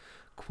Times,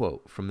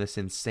 quote, "From this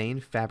insane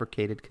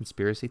fabricated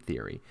conspiracy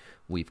theory,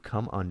 we've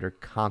come under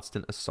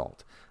constant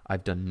assault.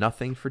 I've done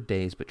nothing for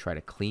days but try to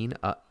clean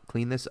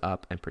this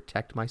up and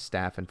protect my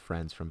staff and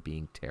friends from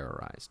being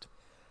terrorized."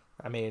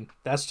 I mean,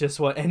 that's just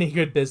what any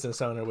good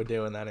business owner would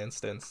do in that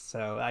instance.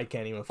 So I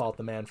can't even fault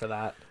the man for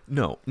that.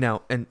 No.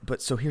 Now,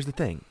 but so here's the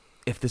thing.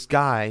 If this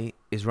guy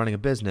is running a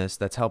business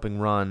that's helping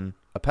run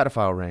a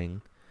pedophile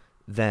ring,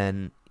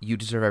 then you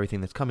deserve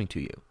everything that's coming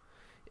to you.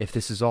 If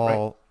this is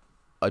all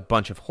a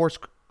bunch of horse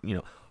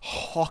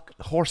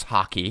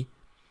hockey,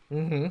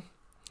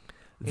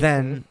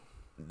 then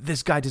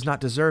this guy does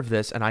not deserve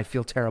this, and I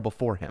feel terrible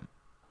for him.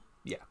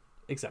 Yeah,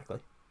 exactly.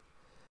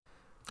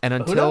 And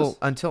But who knows?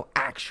 until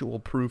actual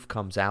proof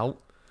comes out,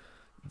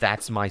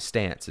 that's my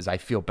stance, is I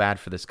feel bad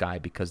for this guy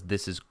because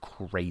this is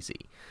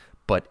crazy.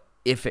 But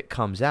if it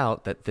comes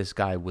out that this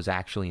guy was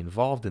actually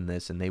involved in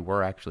this and they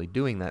were actually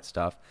doing that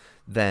stuff,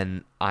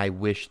 then I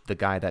wish the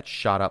guy that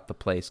shot up the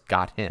place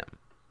got him.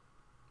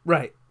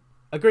 Right.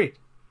 Agreed.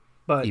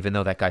 But Even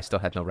though that guy still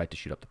had no right to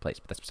shoot up the place.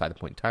 But that's beside the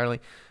point entirely.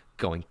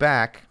 Going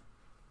back,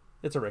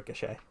 it's a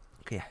ricochet.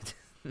 yeah,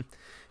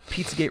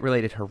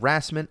 Pizzagate-related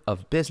harassment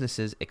of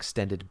businesses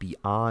extended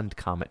beyond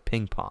Comet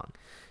Ping Pong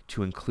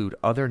to include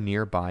other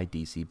nearby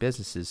DC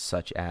businesses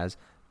such as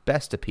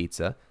Besta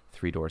Pizza,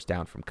 3 doors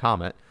down from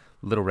Comet,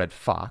 Little Red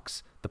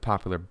Fox, the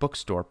popular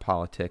bookstore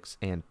Politics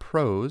and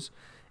Prose,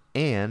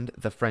 and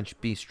the French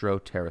bistro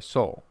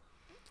Terrasol.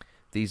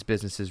 These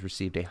businesses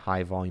received a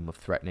high volume of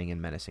threatening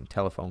and menacing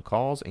telephone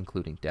calls,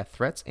 including death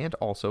threats, and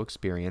also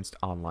experienced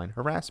online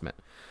harassment.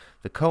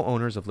 The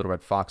co-owners of Little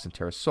Red Fox and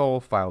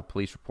Terrasol filed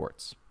police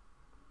reports.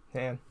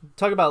 Man,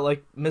 talk about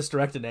like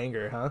misdirected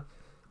anger, huh?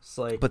 It's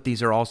like, But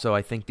these are also,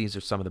 I think these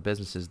are some of the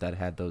businesses that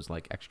had those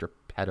like extra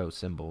pedo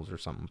symbols or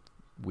some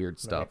weird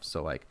stuff. Right.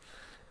 So like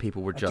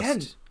people were just...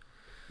 Again,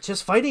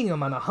 just fighting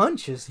them on a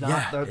hunch is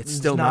not, Yeah, it's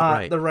still not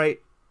right. the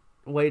right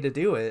way to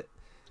do it.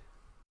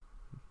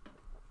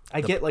 I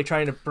get like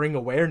trying to bring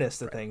awareness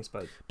to things,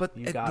 but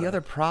you the gotta.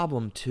 other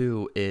problem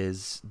too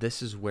is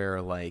this is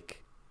where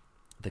like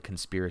the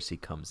conspiracy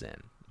comes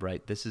in,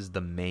 right? This is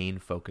the main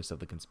focus of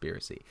the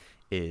conspiracy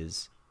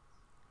is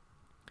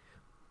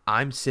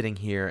I'm sitting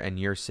here and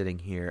you're sitting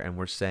here and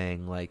we're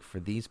saying like for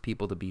these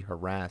people to be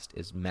harassed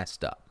is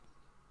messed up,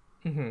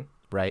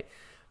 right?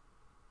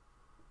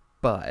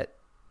 But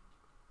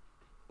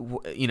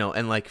you know,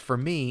 and like for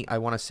me, I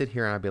want to sit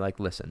here and I'd be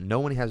like, listen, no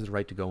one has the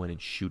right to go in and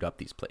shoot up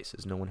these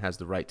places. No one has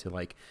the right to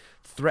like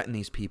threaten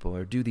these people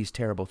or do these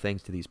terrible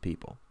things to these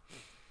people.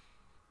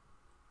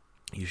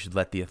 You should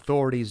let the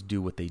authorities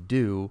do what they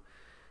do.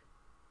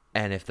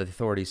 And if the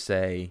authorities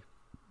say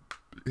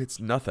it's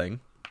nothing,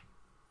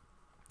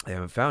 they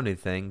haven't found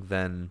anything,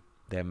 then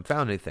they haven't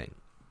found anything.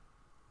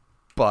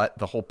 But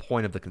the whole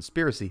point of the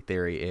conspiracy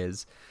theory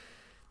is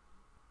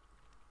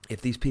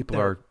if these people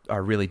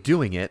are really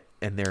doing it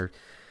and they're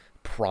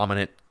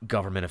prominent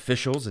government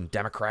officials and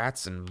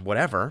Democrats and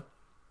whatever,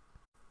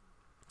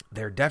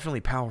 they're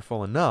definitely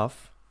powerful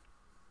enough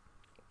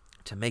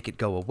to make it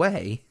go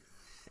away.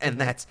 And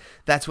that's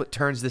what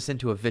turns this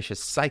into a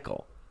vicious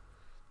cycle.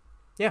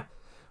 Yeah.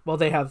 Well,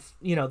 they have,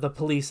 you know, the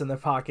police in their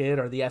pocket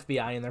or the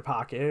FBI in their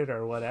pocket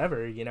or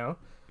whatever, you know?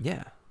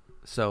 Yeah.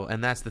 So,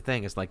 and that's the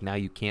thing. It's like now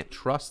you can't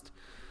trust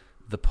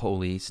the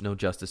police, no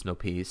justice, no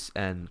peace,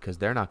 and because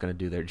they're not going to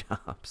do their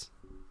jobs.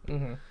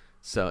 Mm-hmm.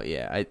 So,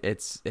 yeah,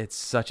 it's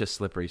such a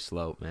slippery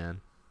slope,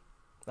 man.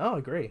 Oh, I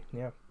agree.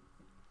 Yeah.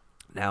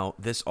 Now,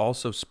 this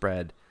also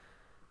spread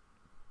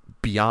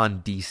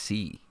beyond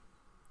D.C.,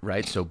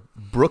 right? So,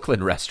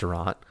 Brooklyn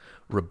restaurant,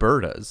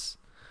 Roberta's,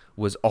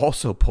 was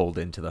also pulled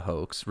into the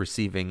hoax,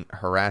 receiving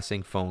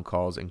harassing phone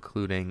calls,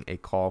 including a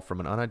call from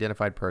an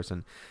unidentified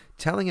person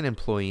telling an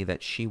employee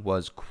that she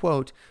was,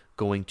 quote,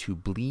 going to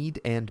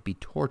bleed and be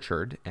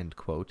tortured, end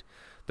quote.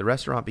 The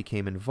restaurant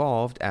became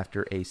involved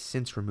after a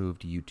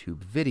since-removed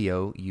YouTube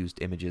video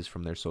used images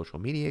from their social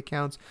media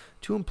accounts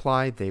to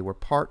imply they were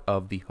part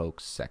of the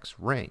hoax sex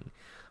ring.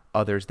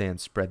 Others then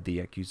spread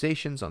the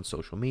accusations on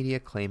social media,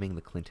 claiming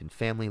the Clinton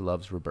family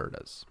loves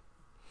Roberta's.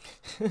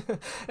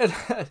 And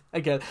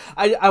again,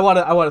 I want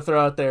to throw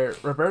out there,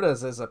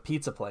 Roberta's is a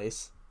pizza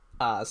place.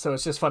 So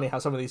it's just funny how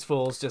some of these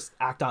fools just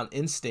act on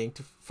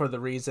instinct for the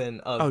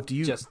reason of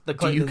just the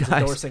Clintons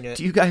endorsing it.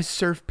 Do you guys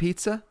serve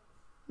pizza?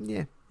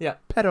 Yeah. Yeah.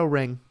 Pedo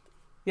ring.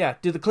 Yeah.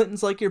 Do the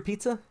Clintons like your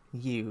pizza?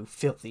 You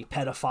filthy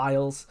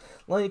pedophiles.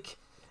 Like,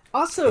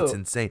 also... It's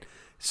insane.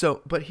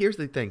 So, but here's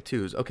the thing,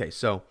 too, is, okay,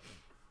 so...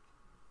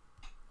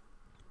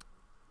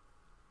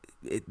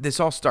 this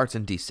all starts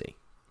in D.C.,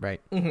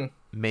 right? Mm-hmm.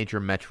 Major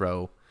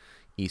metro,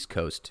 East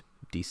Coast,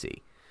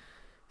 D.C.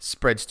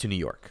 Spreads to New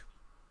York.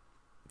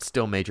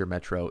 Still major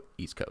metro,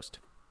 East Coast.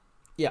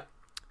 Yeah.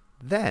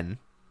 Then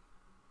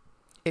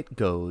it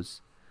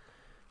goes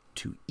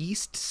to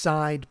East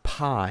Side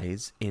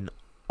Pies in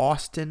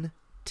Austin,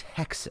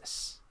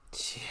 Texas.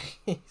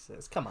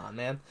 Jesus, come on,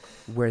 man.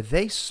 Where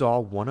they saw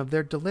one of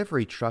their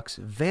delivery trucks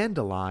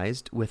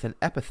vandalized with an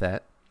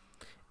epithet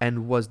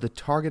and was the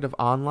target of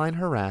online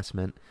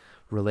harassment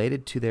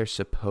related to their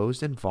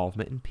supposed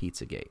involvement in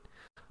Pizzagate,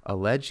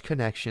 alleged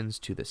connections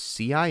to the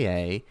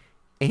CIA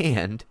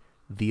and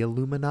the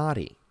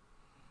Illuminati.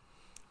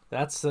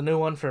 That's the new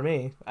one for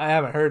me. I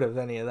haven't heard of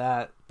any of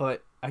that,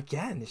 but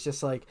again, it's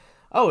just like,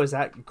 oh, is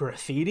that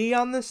graffiti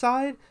on the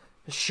side?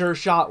 Sure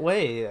shot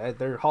way.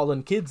 They're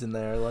hauling kids in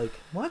there. Like,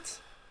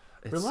 what?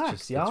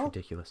 Relax, y'all. It's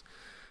ridiculous.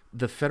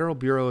 The Federal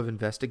Bureau of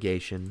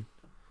Investigation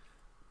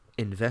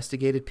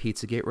investigated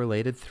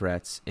Pizzagate-related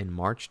threats in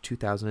March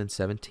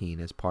 2017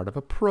 as part of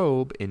a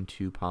probe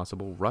into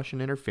possible Russian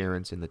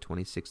interference in the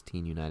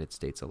 2016 United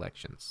States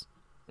elections.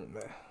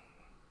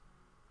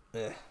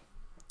 The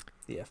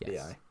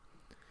FBI.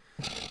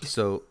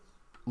 So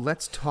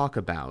let's talk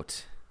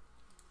about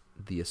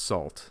the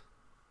assault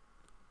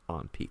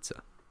on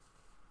pizza.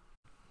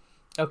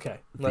 Okay,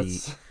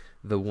 let's.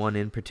 The one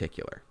in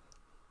particular.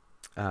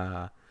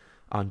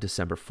 On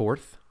December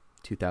 4th,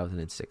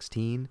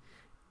 2016,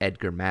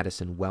 Edgar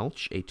Madison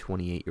Welch, a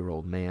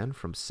 28-year-old man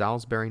from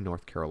Salisbury,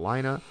 North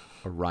Carolina,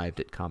 arrived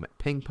at Comet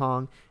Ping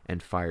Pong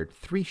and fired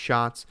 3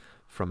 shots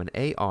from an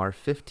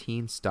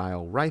AR-15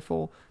 style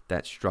rifle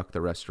that struck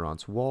the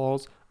restaurant's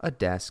walls, a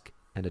desk,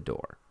 and a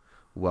door.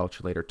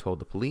 Welch later told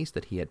the police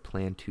that he had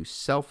planned to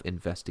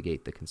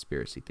self-investigate the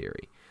conspiracy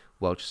theory.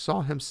 Welch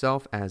saw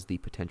himself as the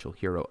potential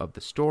hero of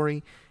the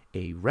story,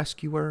 a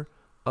rescuer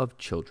of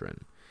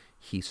children.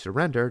 He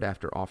surrendered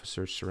after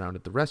officers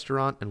surrounded the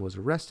restaurant and was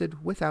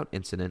arrested without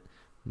incident.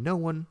 No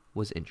one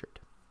was injured.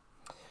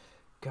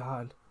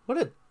 God, what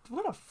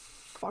a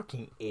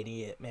fucking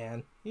idiot,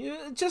 man.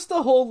 Yeah, just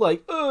the whole,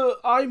 like,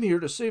 I'm here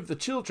to save the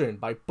children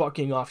by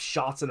bucking off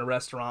shots in a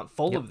restaurant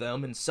full of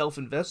them and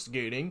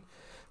self-investigating.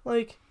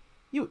 Like,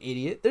 you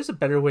idiot. There's a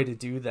better way to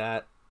do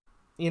that.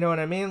 You know what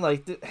I mean?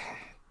 Like,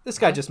 this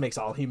guy just makes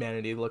all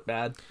humanity look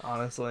bad,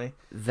 honestly.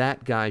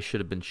 That guy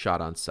should have been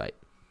shot on sight.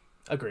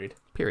 Agreed.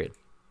 Period.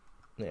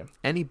 Yeah.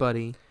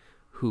 Anybody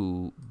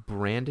who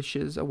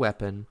brandishes a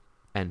weapon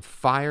and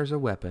fires a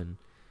weapon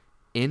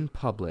in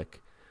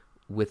public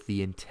with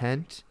the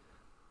intent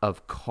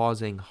of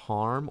causing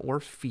harm or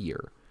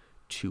fear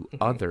to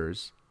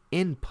others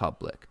in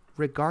public,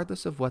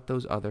 regardless of what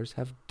those others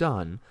have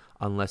done,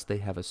 unless they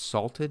have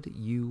assaulted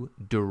you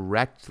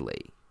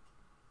directly,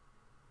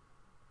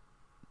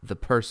 the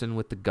person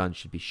with the gun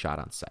should be shot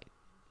on sight.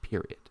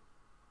 Period.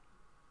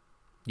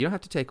 You don't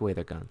have to take away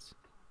their guns.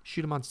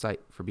 Shoot them on sight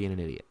for being an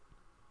idiot.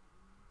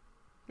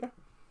 Yeah.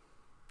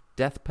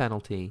 Death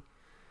penalty.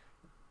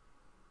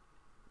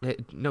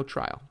 No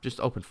trial. Just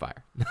open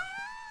fire.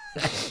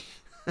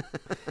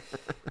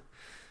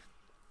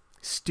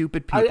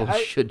 Stupid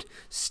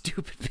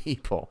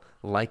people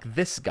like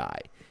this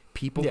guy,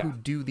 people who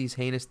do these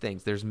heinous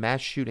things. There's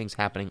mass shootings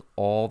happening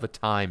all the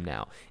time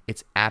now.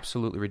 It's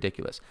absolutely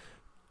ridiculous.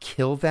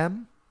 Kill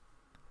them.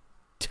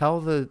 Tell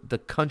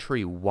the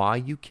country why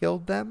you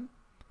killed them.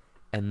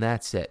 And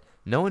that's it.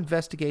 No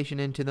investigation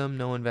into them.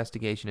 No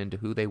investigation into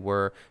who they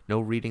were. No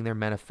reading their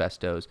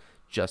manifestos.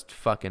 Just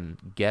fucking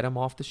get them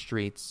off the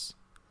streets.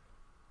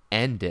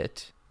 End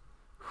it.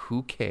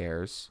 Who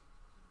cares?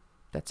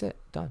 That's it.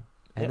 Done.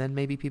 And then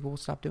maybe people will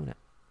stop doing it.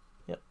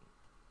 Yep.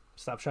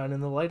 Stop shining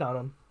the light on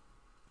them.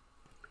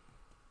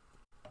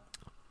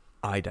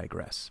 I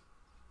digress.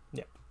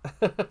 Yep.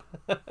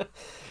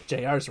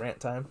 JR's rant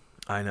time.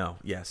 I know.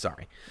 Yeah,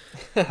 sorry.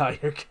 Oh,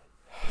 you're good.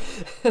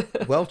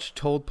 Welch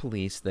told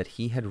police that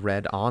he had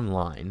read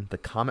online the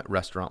Comet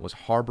restaurant was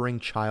harboring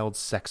child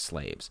sex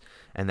slaves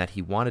and that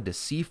he wanted to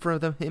see for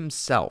them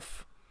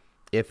himself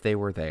if they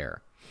were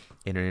there.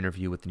 In an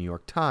interview with the New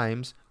York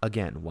Times,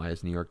 again, why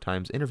is New York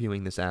Times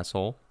interviewing this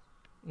asshole?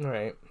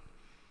 Right.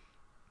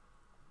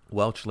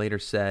 Welch later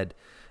said,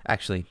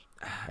 actually,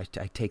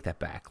 I take that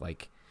back.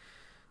 Like,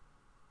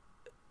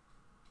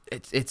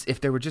 it's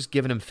if they were just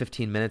giving him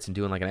 15 minutes and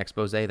doing like an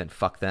expose, then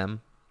fuck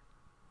them.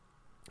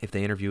 If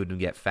they interviewed and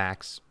get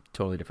facts,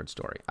 totally different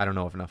story. I don't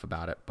know enough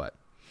about it, but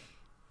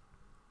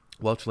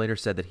Welch later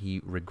said that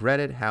he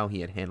regretted how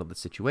he had handled the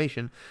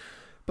situation,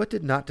 but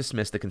did not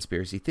dismiss the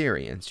conspiracy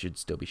theory and should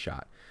still be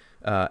shot,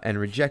 and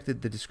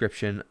rejected the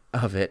description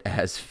of it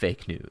as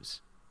fake news.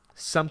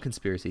 Some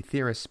conspiracy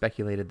theorists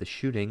speculated the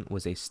shooting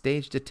was a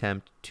staged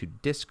attempt to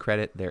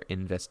discredit their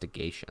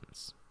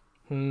investigations.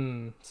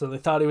 So they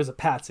thought he was a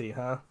patsy,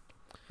 huh?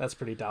 That's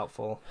pretty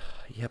doubtful.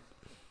 Yep.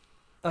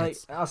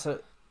 Also,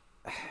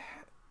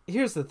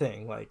 here's the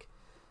thing, like,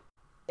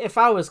 if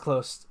I was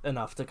close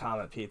enough to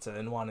Comet Pizza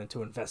and wanted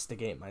to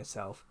investigate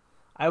myself,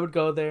 I would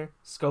go there,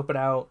 scope it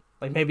out,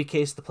 like maybe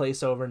case the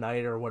place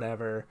overnight or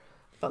whatever.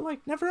 But, like,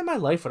 never in my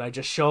life would I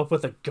just show up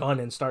with a gun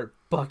and start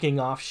bucking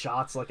off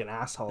shots like an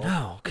asshole.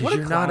 No, because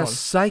you're not a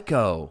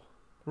psycho.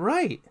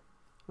 Right.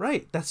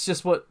 That's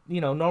just what,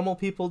 normal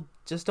people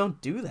just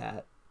don't do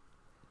that.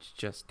 It's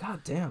just...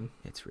 God damn.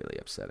 It's really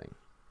upsetting.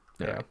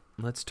 Yeah. All right,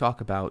 let's talk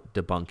about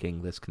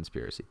debunking this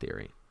conspiracy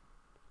theory.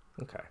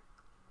 Okay.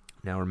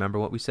 Now, remember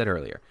what we said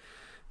earlier.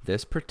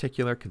 This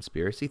particular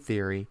conspiracy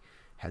theory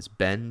has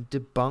been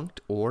debunked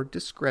or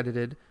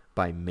discredited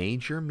by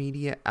major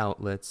media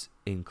outlets,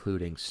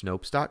 including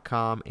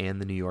Snopes.com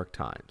and the New York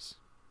Times.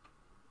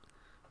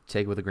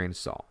 Take it with a grain of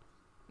salt.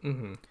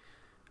 Mm-hmm.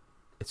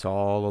 It's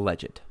all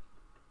alleged.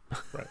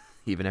 Right.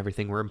 Even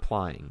everything we're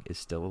implying is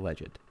still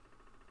alleged.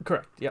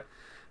 Correct, yep.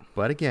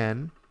 But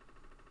again,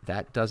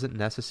 that doesn't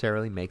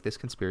necessarily make this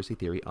conspiracy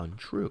theory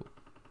untrue.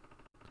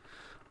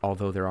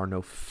 Although there are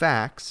no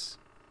facts,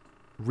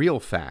 real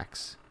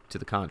facts, to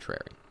the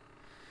contrary.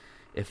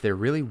 If there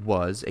really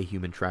was a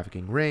human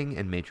trafficking ring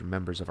and major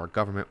members of our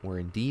government were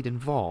indeed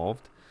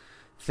involved,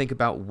 think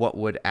about what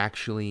would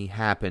actually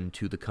happen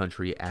to the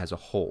country as a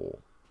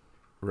whole,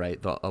 right?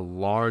 A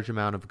large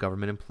amount of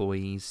government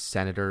employees,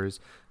 senators,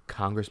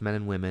 congressmen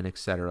and women,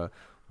 etc.,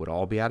 would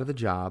all be out of the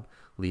job,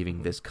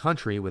 leaving this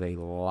country with a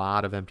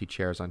lot of empty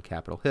chairs on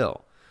Capitol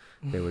Hill.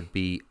 there would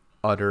be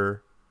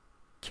utter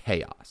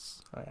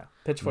chaos. Oh yeah,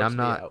 pitchforks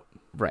be out.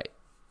 Right.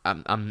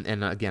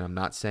 And again, I'm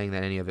not saying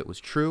that any of it was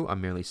true.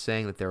 I'm merely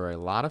saying that there are a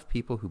lot of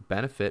people who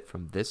benefit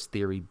from this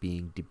theory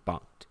being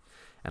debunked,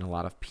 and a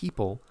lot of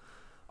people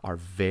are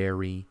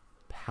very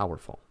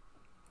powerful.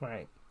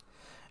 Right.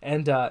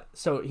 And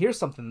so here's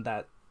something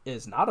that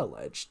is not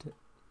alleged,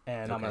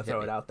 and I'm going to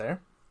throw it out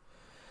there.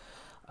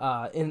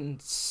 In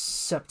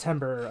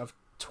September of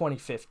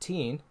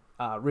 2015,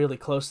 really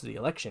close to the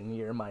election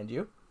year, mind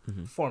you,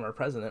 former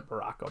President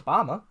Barack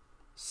Obama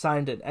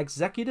signed an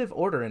executive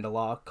order into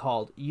law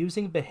called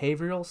Using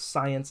Behavioral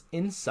Science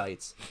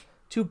Insights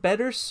to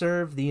Better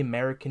Serve the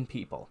American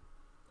People.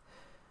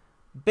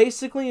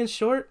 Basically, in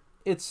short,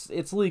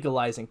 it's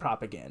legalizing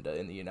propaganda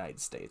in the United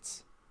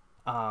States.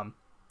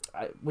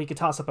 We could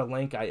toss up a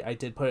link. I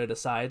did put it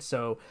aside,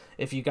 so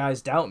if you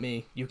guys doubt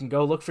me, you can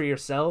go look for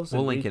yourselves.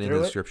 We'll link it in the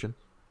description.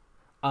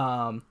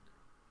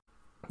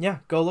 Yeah,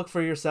 go look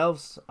for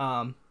yourselves.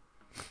 And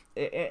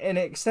it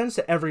extends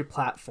to every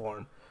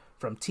platform,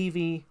 from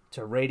TV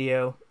to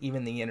radio,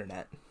 even the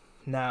internet.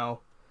 Now,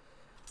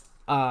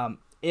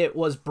 it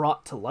was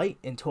brought to light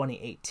in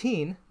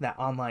 2018 that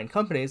online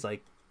companies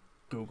like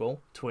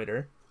Google,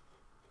 Twitter,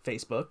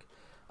 Facebook,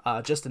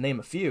 just to name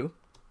a few,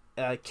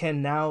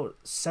 can now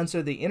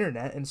censor the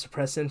internet and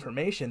suppress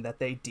information that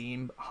they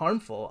deem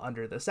harmful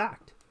under this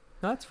act.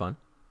 That's fun.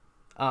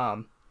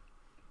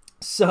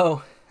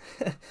 So,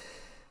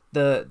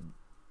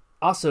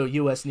 also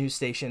U.S. news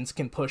stations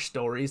can push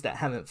stories that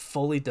haven't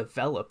fully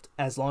developed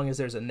as long as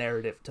there's a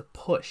narrative to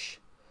push.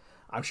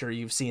 I'm sure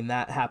you've seen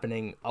that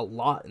happening a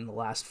lot in the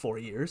last 4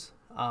 years.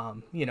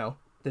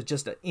 There's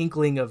just an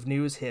inkling of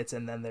news hits,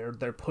 and then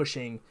they're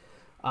pushing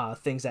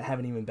things that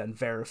haven't even been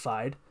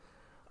verified.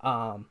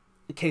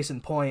 Case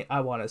in point,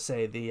 I want to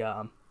say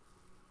the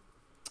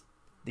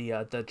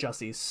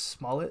Jussie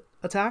Smollett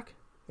attack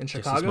in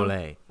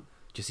Chicago.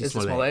 Jussie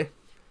Smollett.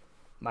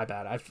 My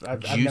bad.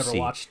 I've never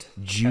watched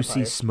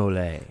Juicy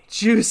Smollett.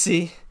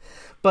 Juicy,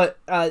 but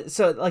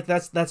so like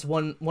that's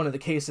one of the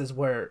cases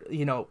where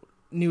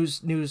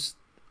news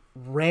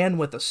ran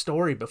with a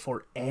story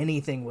before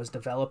anything was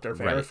developed or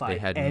verified. Right. They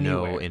had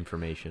anywhere. No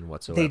information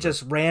whatsoever. They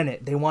just ran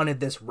it. They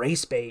wanted this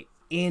race bait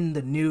in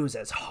the news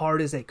as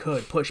hard as they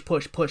could. Push.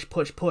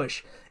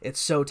 It's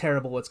so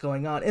terrible what's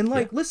going on. And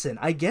listen,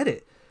 I get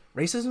it.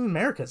 Racism in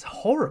America is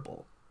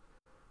horrible,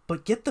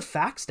 but get the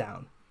facts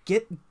down.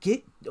 Get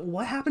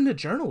what happened to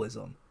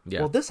journalism?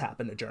 Yeah. Well, this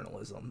happened to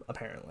journalism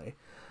apparently.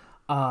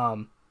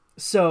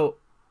 So,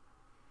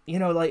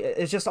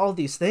 it's just all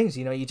these things.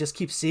 You just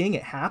keep seeing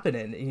it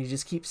happening, and you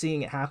just keep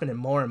seeing it happening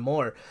more and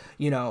more.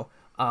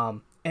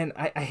 And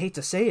I hate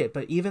to say it,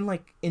 but even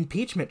like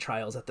impeachment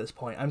trials at this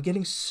point, I'm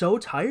getting so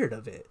tired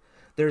of it.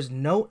 There's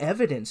no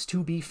evidence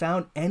to be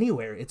found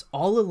anywhere. It's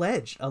all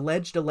alleged.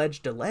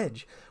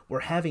 We're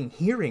having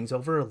hearings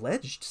over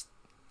alleged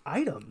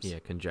items. Yeah,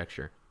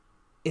 conjecture.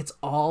 It's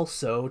all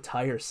so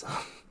tiresome.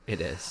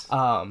 It is.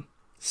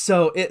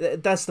 So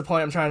that's the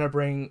point I'm trying to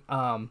bring.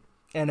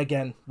 And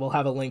again, we'll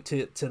have a link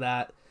to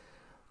that.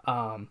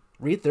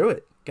 Read through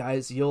it,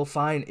 guys. You'll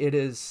find it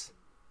is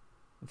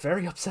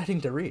very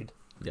upsetting to read.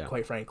 Yeah.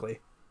 Quite frankly.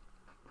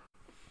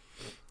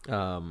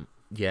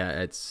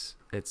 Yeah, it's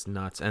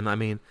nuts. And I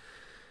mean,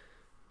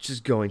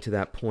 just going to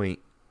that point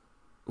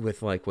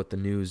with like what the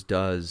news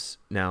does.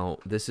 Now,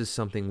 this is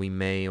something we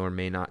may or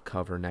may not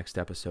cover next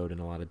episode in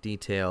a lot of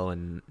detail,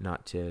 and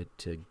not to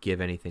give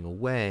anything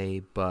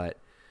away, but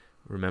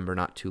remember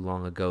not too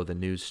long ago the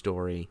news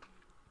story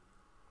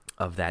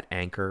of that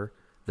anchor,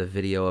 the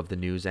video of the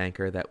news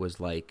anchor that was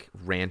like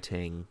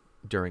ranting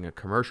during a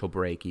commercial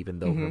break, even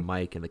though her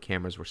mic and the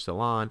cameras were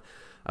still on,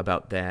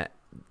 about that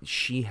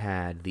she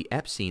had the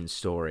Epstein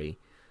story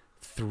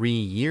 3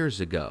 years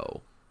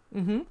ago.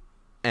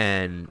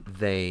 And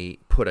they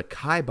put a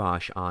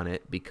kibosh on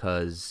it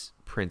because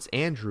Prince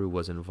Andrew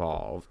was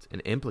involved and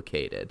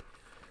implicated.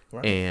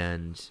 Right.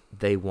 And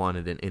they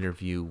wanted an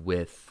interview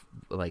with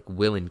like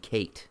Will and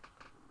Kate,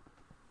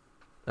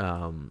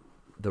 the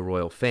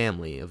royal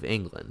family of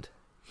England.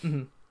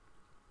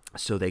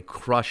 So they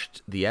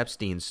crushed the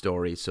Epstein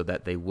story so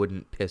that they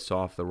wouldn't piss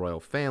off the royal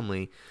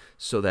family,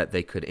 so that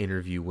they could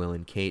interview Will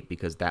and Kate,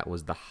 because that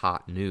was the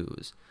hot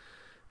news.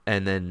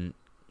 And then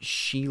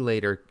she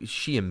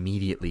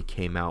immediately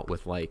came out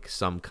with like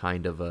some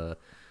kind of a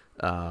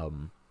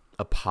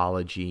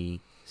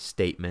apology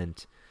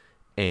statement,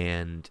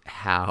 and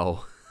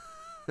how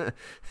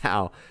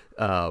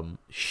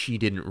she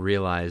didn't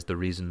realize the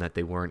reason that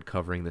they weren't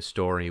covering the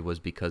story was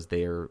because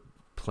they're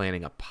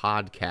planning a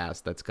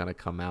podcast that's going to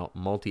come out,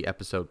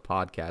 multi-episode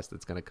podcast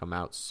that's going to come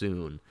out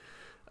soon,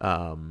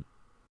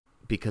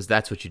 because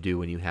that's what you do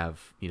when you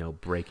have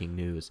breaking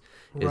news.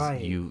 Is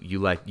right.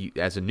 you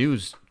as a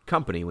news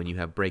company, when you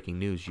have breaking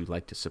news, you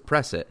like to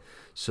suppress it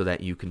so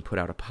that you can put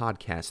out a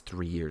podcast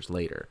 3 years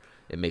later.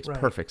 It makes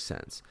perfect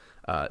sense.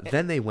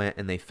 Then they went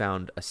and they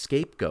found a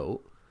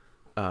scapegoat,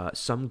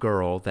 some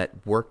girl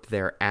that worked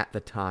there at the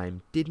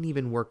time, didn't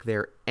even work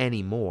there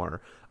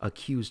anymore,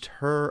 accused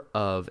her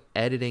of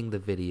editing the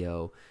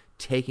video,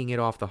 taking it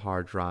off the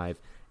hard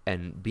drive,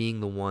 and being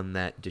the one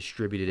that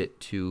distributed it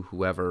to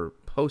whoever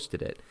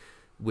posted it,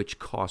 which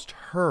cost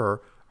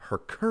her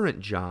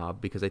current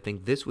job, because I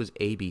think this was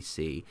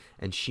ABC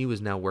and she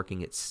was now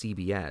working at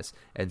CBS,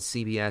 and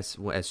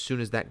CBS, as soon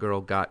as that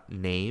girl got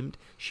named,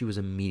 she was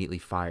immediately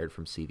fired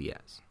from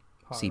CBS.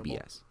 Horrible.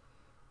 CBS.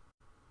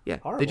 Yeah,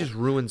 Horrible. they just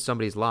ruined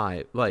somebody's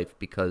life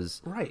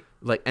because, Right.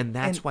 like, and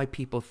that's why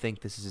people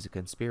think this is a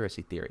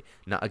conspiracy theory.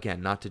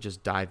 Not to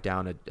just dive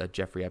down a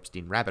Jeffrey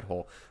Epstein rabbit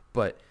hole,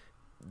 but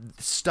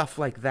stuff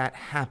like that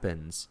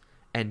happens,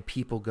 and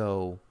people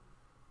go,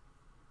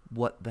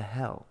 "What the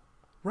hell?"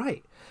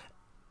 Right.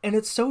 And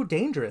it's so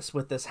dangerous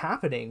with this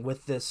happening,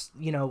 with this,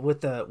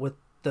 with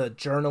the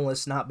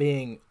journalists not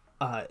being,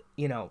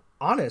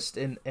 honest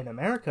in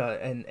America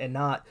and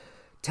not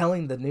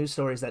telling the news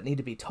stories that need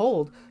to be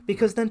told,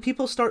 because then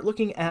people start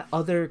looking at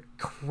other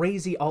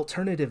crazy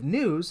alternative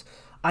news,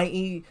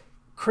 i.e.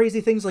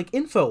 crazy things like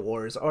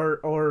InfoWars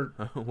or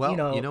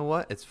Well, you know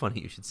what? It's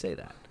funny you should say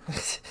that,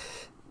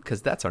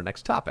 because that's our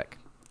next topic.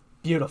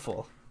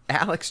 Beautiful.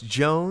 Alex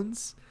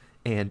Jones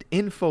and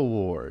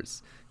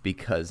InfoWars,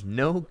 because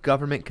no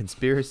government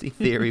conspiracy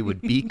theory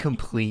would be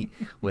complete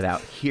without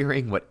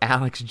hearing what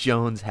Alex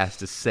Jones has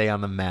to say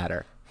on the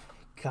matter.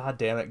 God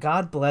damn it.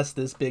 God bless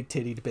this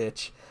big-tittied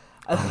bitch.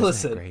 Isn't that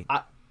Listen, great?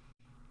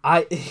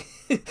 I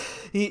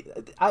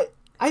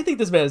think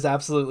this man is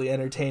absolutely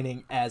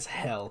entertaining as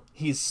hell.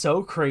 He's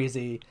so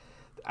crazy.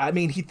 I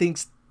mean, he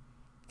thinks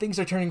things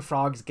are turning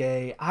frogs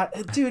gay.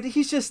 Dude,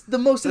 he's just the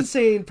most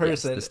insane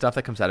person. Yes, the stuff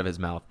that comes out of his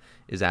mouth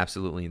is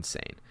absolutely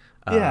insane.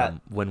 Yeah.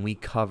 Whenever we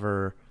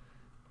cover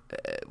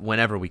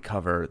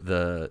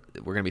we're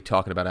going to be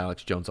talking about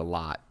Alex Jones a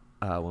lot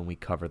when we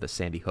cover the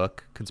Sandy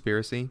Hook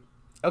conspiracy.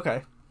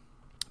 Okay.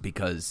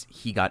 Because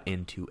he got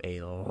into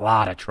a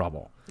lot of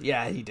trouble.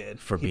 Yeah, he did.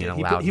 For being a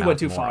He loudmouth went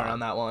too far moron. on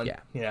that one. Yeah.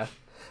 Yeah.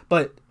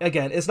 But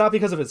again, it's not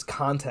because of his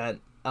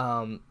content.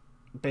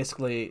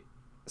 Basically,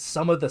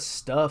 some of the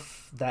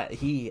stuff that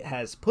he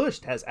has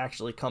pushed has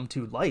actually come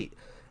to light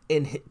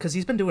because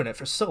he's been doing it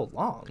for so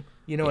long.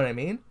 You know what I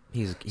mean?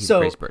 He's a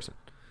crazy person.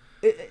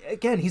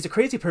 Again, he's a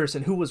crazy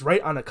person who was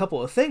right on a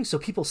couple of things, so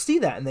people see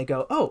that and they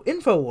go, "Oh,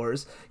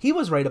 InfoWars, he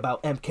was right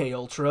about MK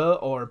Ultra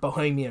or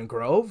Bohemian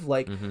Grove.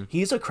 Like,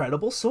 he's a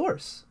credible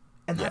source."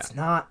 And that's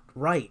not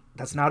right.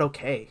 That's not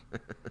okay.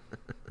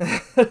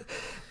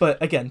 But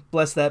again,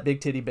 bless that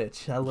big titty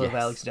bitch. I love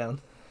Alex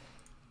Jones.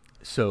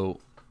 So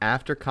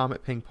after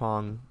Comet Ping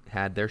Pong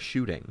had their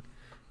shooting,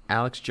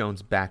 Alex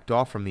Jones backed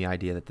off from the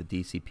idea that the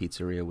DC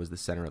pizzeria was the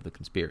center of the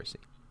conspiracy.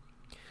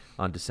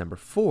 On December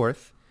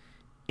 4th,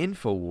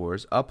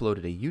 InfoWars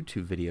uploaded a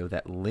YouTube video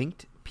that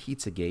linked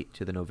Pizzagate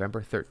to the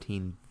November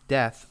 13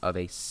 death of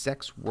a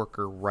sex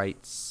worker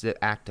rights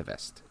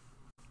activist.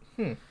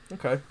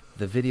 Okay.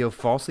 The video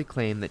falsely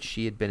claimed that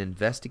she had been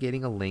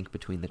investigating a link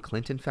between the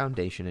Clinton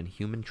Foundation and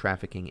human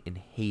trafficking in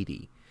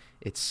Haiti.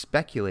 It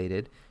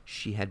speculated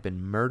she had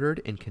been murdered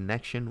in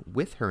connection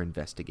with her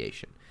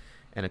investigation.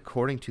 And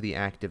according to the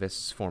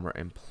activist's former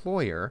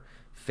employer,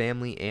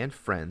 family, and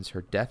friends,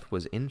 her death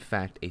was in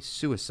fact a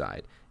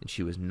suicide, and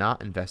she was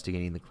not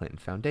investigating the Clinton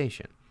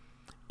Foundation.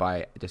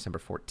 By December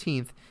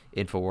 14th,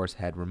 InfoWars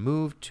had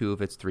removed 2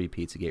 of its 3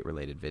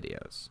 Pizzagate-related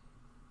videos.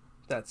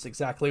 That's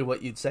exactly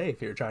what you'd say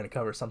if you're trying to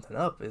cover something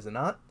up, is it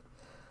not?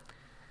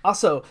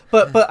 Also,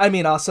 but I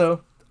mean,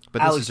 also,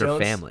 but Alex this is her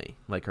Jones, family.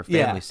 Like, her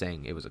family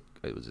saying it was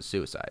a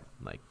suicide.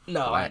 Like,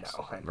 no, relax,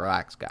 I know.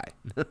 relax, guy.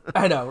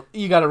 I know,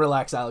 you got to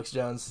relax, Alex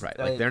Jones. Right.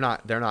 Like, they're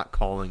not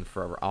calling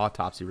for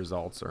autopsy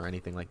results or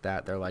anything like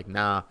that. They're like,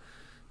 nah,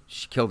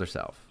 she killed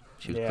herself.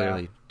 She was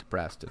clearly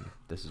depressed, and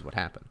this is what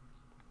happened.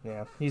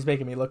 Yeah, he's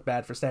making me look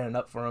bad for standing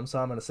up for him, so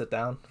I'm going to sit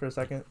down for a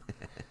second.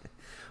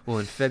 Well,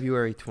 in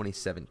February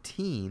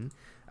 2017,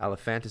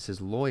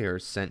 Alefantis'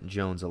 lawyers sent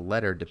Jones a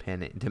letter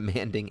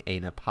demanding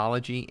an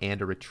apology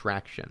and a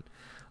retraction.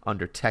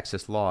 Under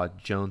Texas law,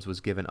 Jones was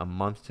given a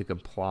month to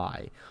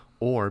comply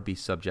or be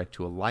subject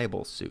to a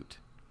libel suit.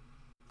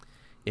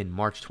 In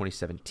March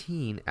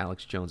 2017,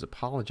 Alex Jones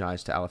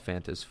apologized to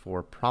Alefantis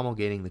for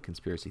promulgating the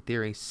conspiracy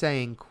theory,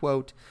 saying,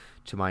 quote,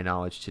 "To my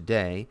knowledge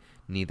today,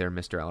 neither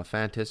Mr.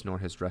 Alefantis nor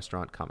his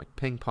restaurant Comet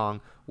Ping Pong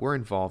were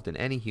involved in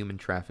any human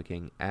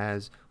trafficking,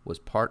 as was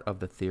part of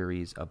the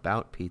theories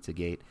about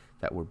Pizzagate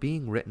that were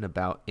being written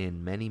about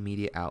in many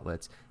media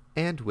outlets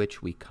and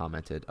which we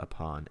commented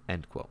upon,"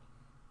 end quote.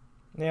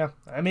 Yeah,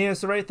 I mean,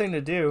 it's the right thing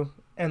to do.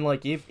 And,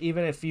 like,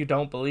 even if you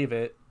don't believe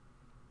it,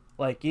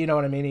 like, you know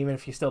what I mean? Even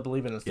if you still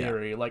believe in the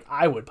theory, like,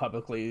 I would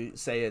publicly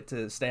say it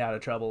to stay out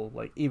of trouble,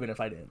 like, even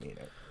if I didn't mean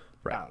it.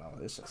 Right. I don't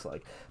know. It's just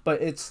like,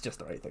 but it's just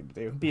the right thing to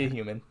do. Be a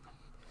human.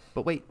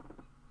 But wait,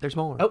 there's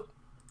more. Oh,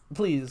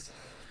 please.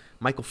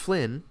 Michael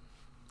Flynn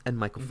and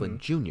Michael Flynn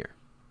Jr.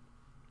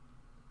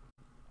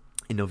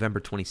 In November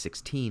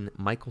 2016,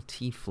 Michael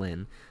T.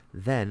 Flynn,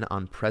 then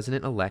on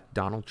President-elect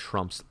Donald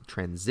Trump's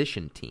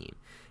transition team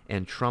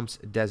and Trump's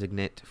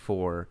designate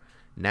for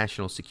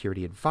National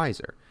Security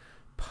Advisor,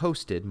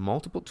 posted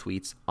multiple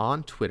tweets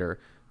on Twitter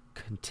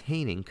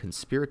containing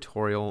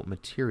conspiratorial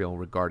material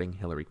regarding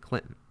Hillary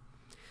Clinton.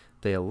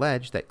 They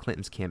alleged that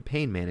Clinton's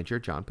campaign manager,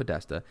 John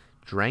Podesta,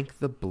 drank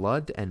the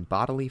blood and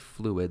bodily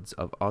fluids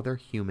of other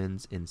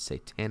humans in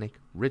satanic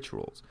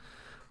rituals,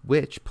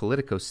 which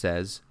Politico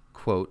says,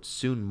 quote,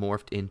 soon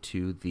morphed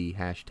into the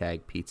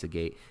hashtag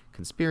Pizzagate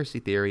conspiracy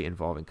theory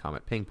involving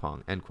Comet Ping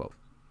Pong, end quote.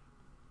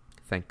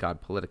 Thank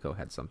God Politico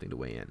had something to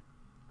weigh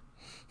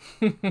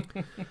in.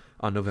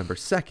 On November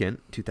 2nd,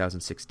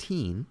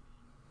 2016,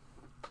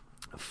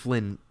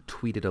 Flynn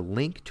tweeted a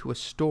link to a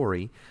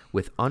story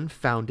with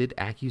unfounded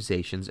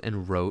accusations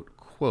and wrote,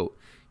 quote,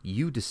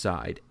 you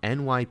decide,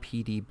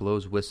 NYPD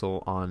blows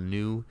whistle on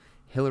new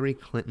Hillary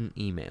Clinton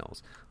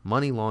emails,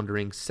 money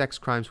laundering, sex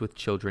crimes with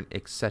children,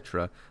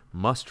 etc.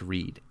 Must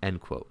read,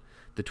 end quote.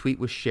 The tweet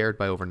was shared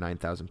by over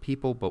 9,000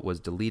 people, but was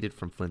deleted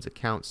from Flynn's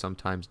account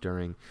sometimes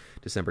during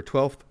December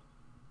 12th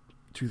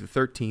to the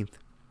 13th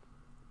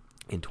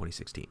in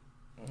 2016.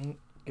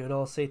 Good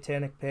old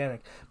satanic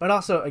panic. But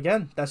also,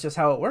 again, that's just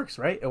how it works,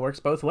 right? It works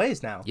both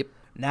ways now. Yep.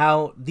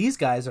 Now, these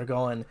guys are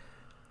going,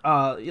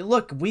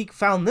 look, we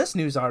found this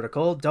news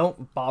article.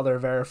 Don't bother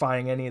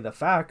verifying any of the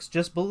facts.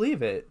 Just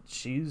believe it.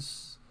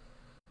 She's...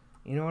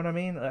 You know what I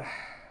mean?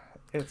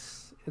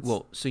 It's...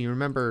 Well, so you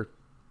remember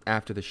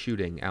after the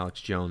shooting, Alex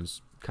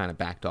Jones kind of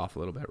backed off a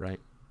little bit, right?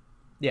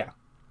 Yeah.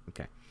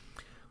 Okay.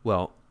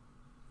 Well,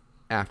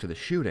 after the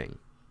shooting,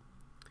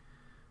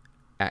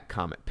 at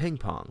Comet Ping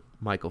Pong,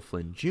 Michael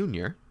Flynn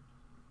Jr.,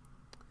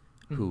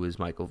 who is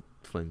Michael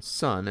Flynn's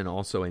son and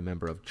also a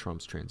member of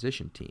Trump's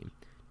transition team,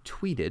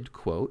 tweeted,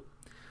 quote,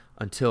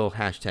 until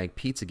hashtag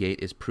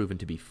Pizzagate is proven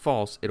to be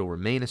false, it'll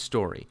remain a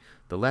story.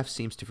 The left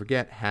seems to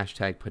forget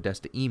hashtag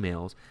Podesta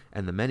emails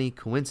and the many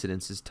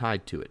coincidences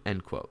tied to it,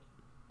 end quote.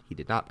 He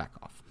did not back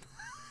off.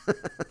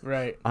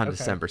 Right. On okay.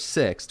 December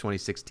 6,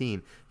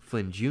 2016,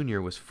 Flynn Jr.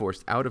 was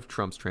forced out of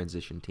Trump's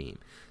transition team.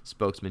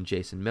 Spokesman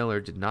Jason Miller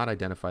did not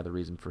identify the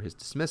reason for his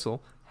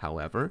dismissal.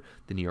 However,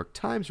 the New York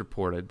Times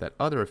reported that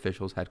other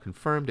officials had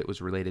confirmed it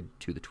was related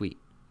to the tweet.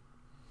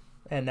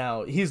 And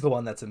now he's the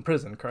one that's in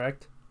prison,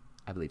 correct?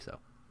 I believe so.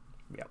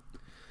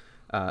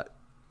 Yeah.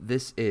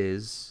 This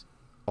is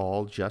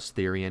all just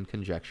theory and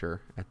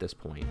conjecture at this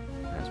point,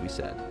 as we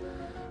said.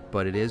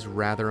 But it is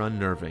rather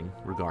unnerving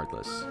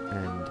regardless,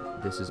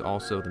 and this is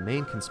also the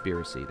main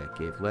conspiracy that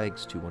gave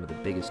legs to one of the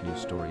biggest news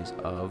stories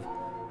of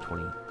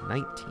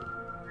 2019.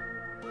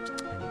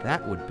 And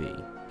that would be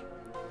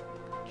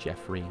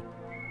Jeffrey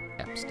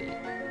Epstein.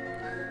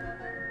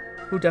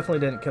 Who definitely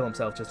didn't kill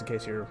himself, just in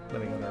case you're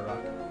living under a rock.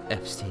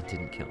 Epstein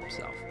didn't kill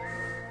himself.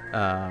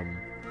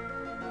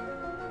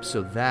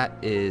 So that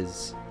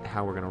is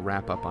how we're going to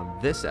wrap up on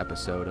this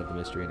episode of the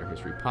Mystery in Our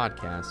History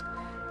podcast.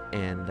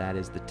 And that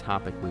is the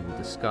topic we will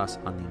discuss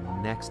on the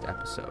next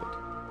episode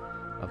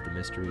of the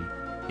Mystery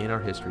in Our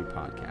History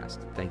podcast.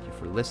 Thank you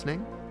for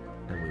listening,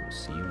 and we will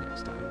see you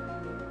next time.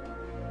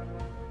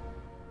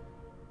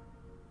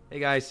 Hey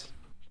guys,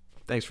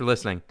 thanks for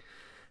listening.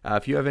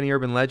 If you have any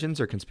urban legends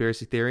or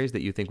conspiracy theories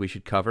that you think we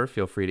should cover,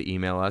 feel free to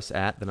email us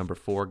at the number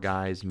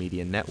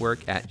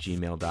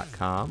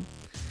 4guysmedianetwork@gmail.com.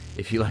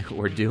 If you like what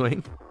we're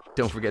doing,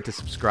 don't forget to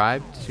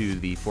subscribe to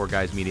the 4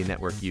 Guys Media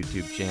Network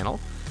YouTube channel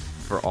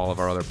for all of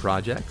our other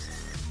projects.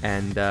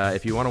 And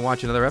if you want to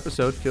watch another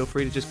episode, feel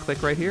free to just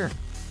click right here.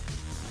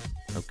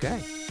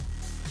 Okay.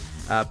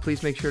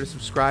 Please make sure to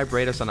subscribe,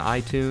 rate us on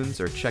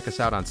iTunes, or check us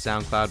out on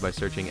SoundCloud by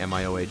searching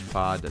MIOH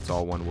Pod. That's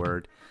all one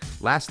word.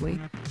 Lastly,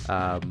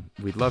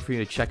 we'd love for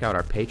you to check out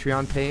our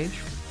Patreon page,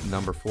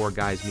 number 4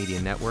 Guys Media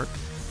Network,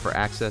 for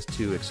access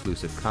to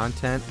exclusive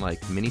content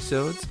like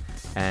minisodes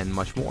and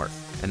much more.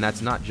 And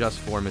that's not just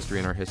for Mystery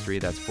in Our History,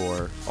 that's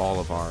for all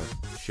of our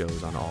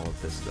shows on all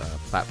of this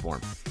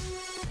platform.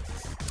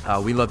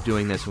 We love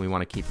doing this, and we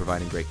want to keep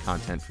providing great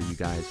content for you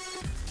guys,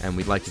 and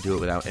we'd like to do it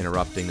without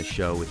interrupting the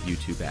show with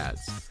YouTube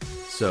ads.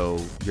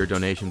 So your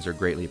donations are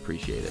greatly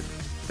appreciated.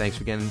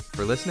 Thanks again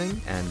for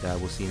listening, and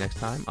we'll see you next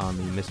time on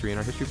the Mystery in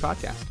Our History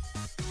podcast.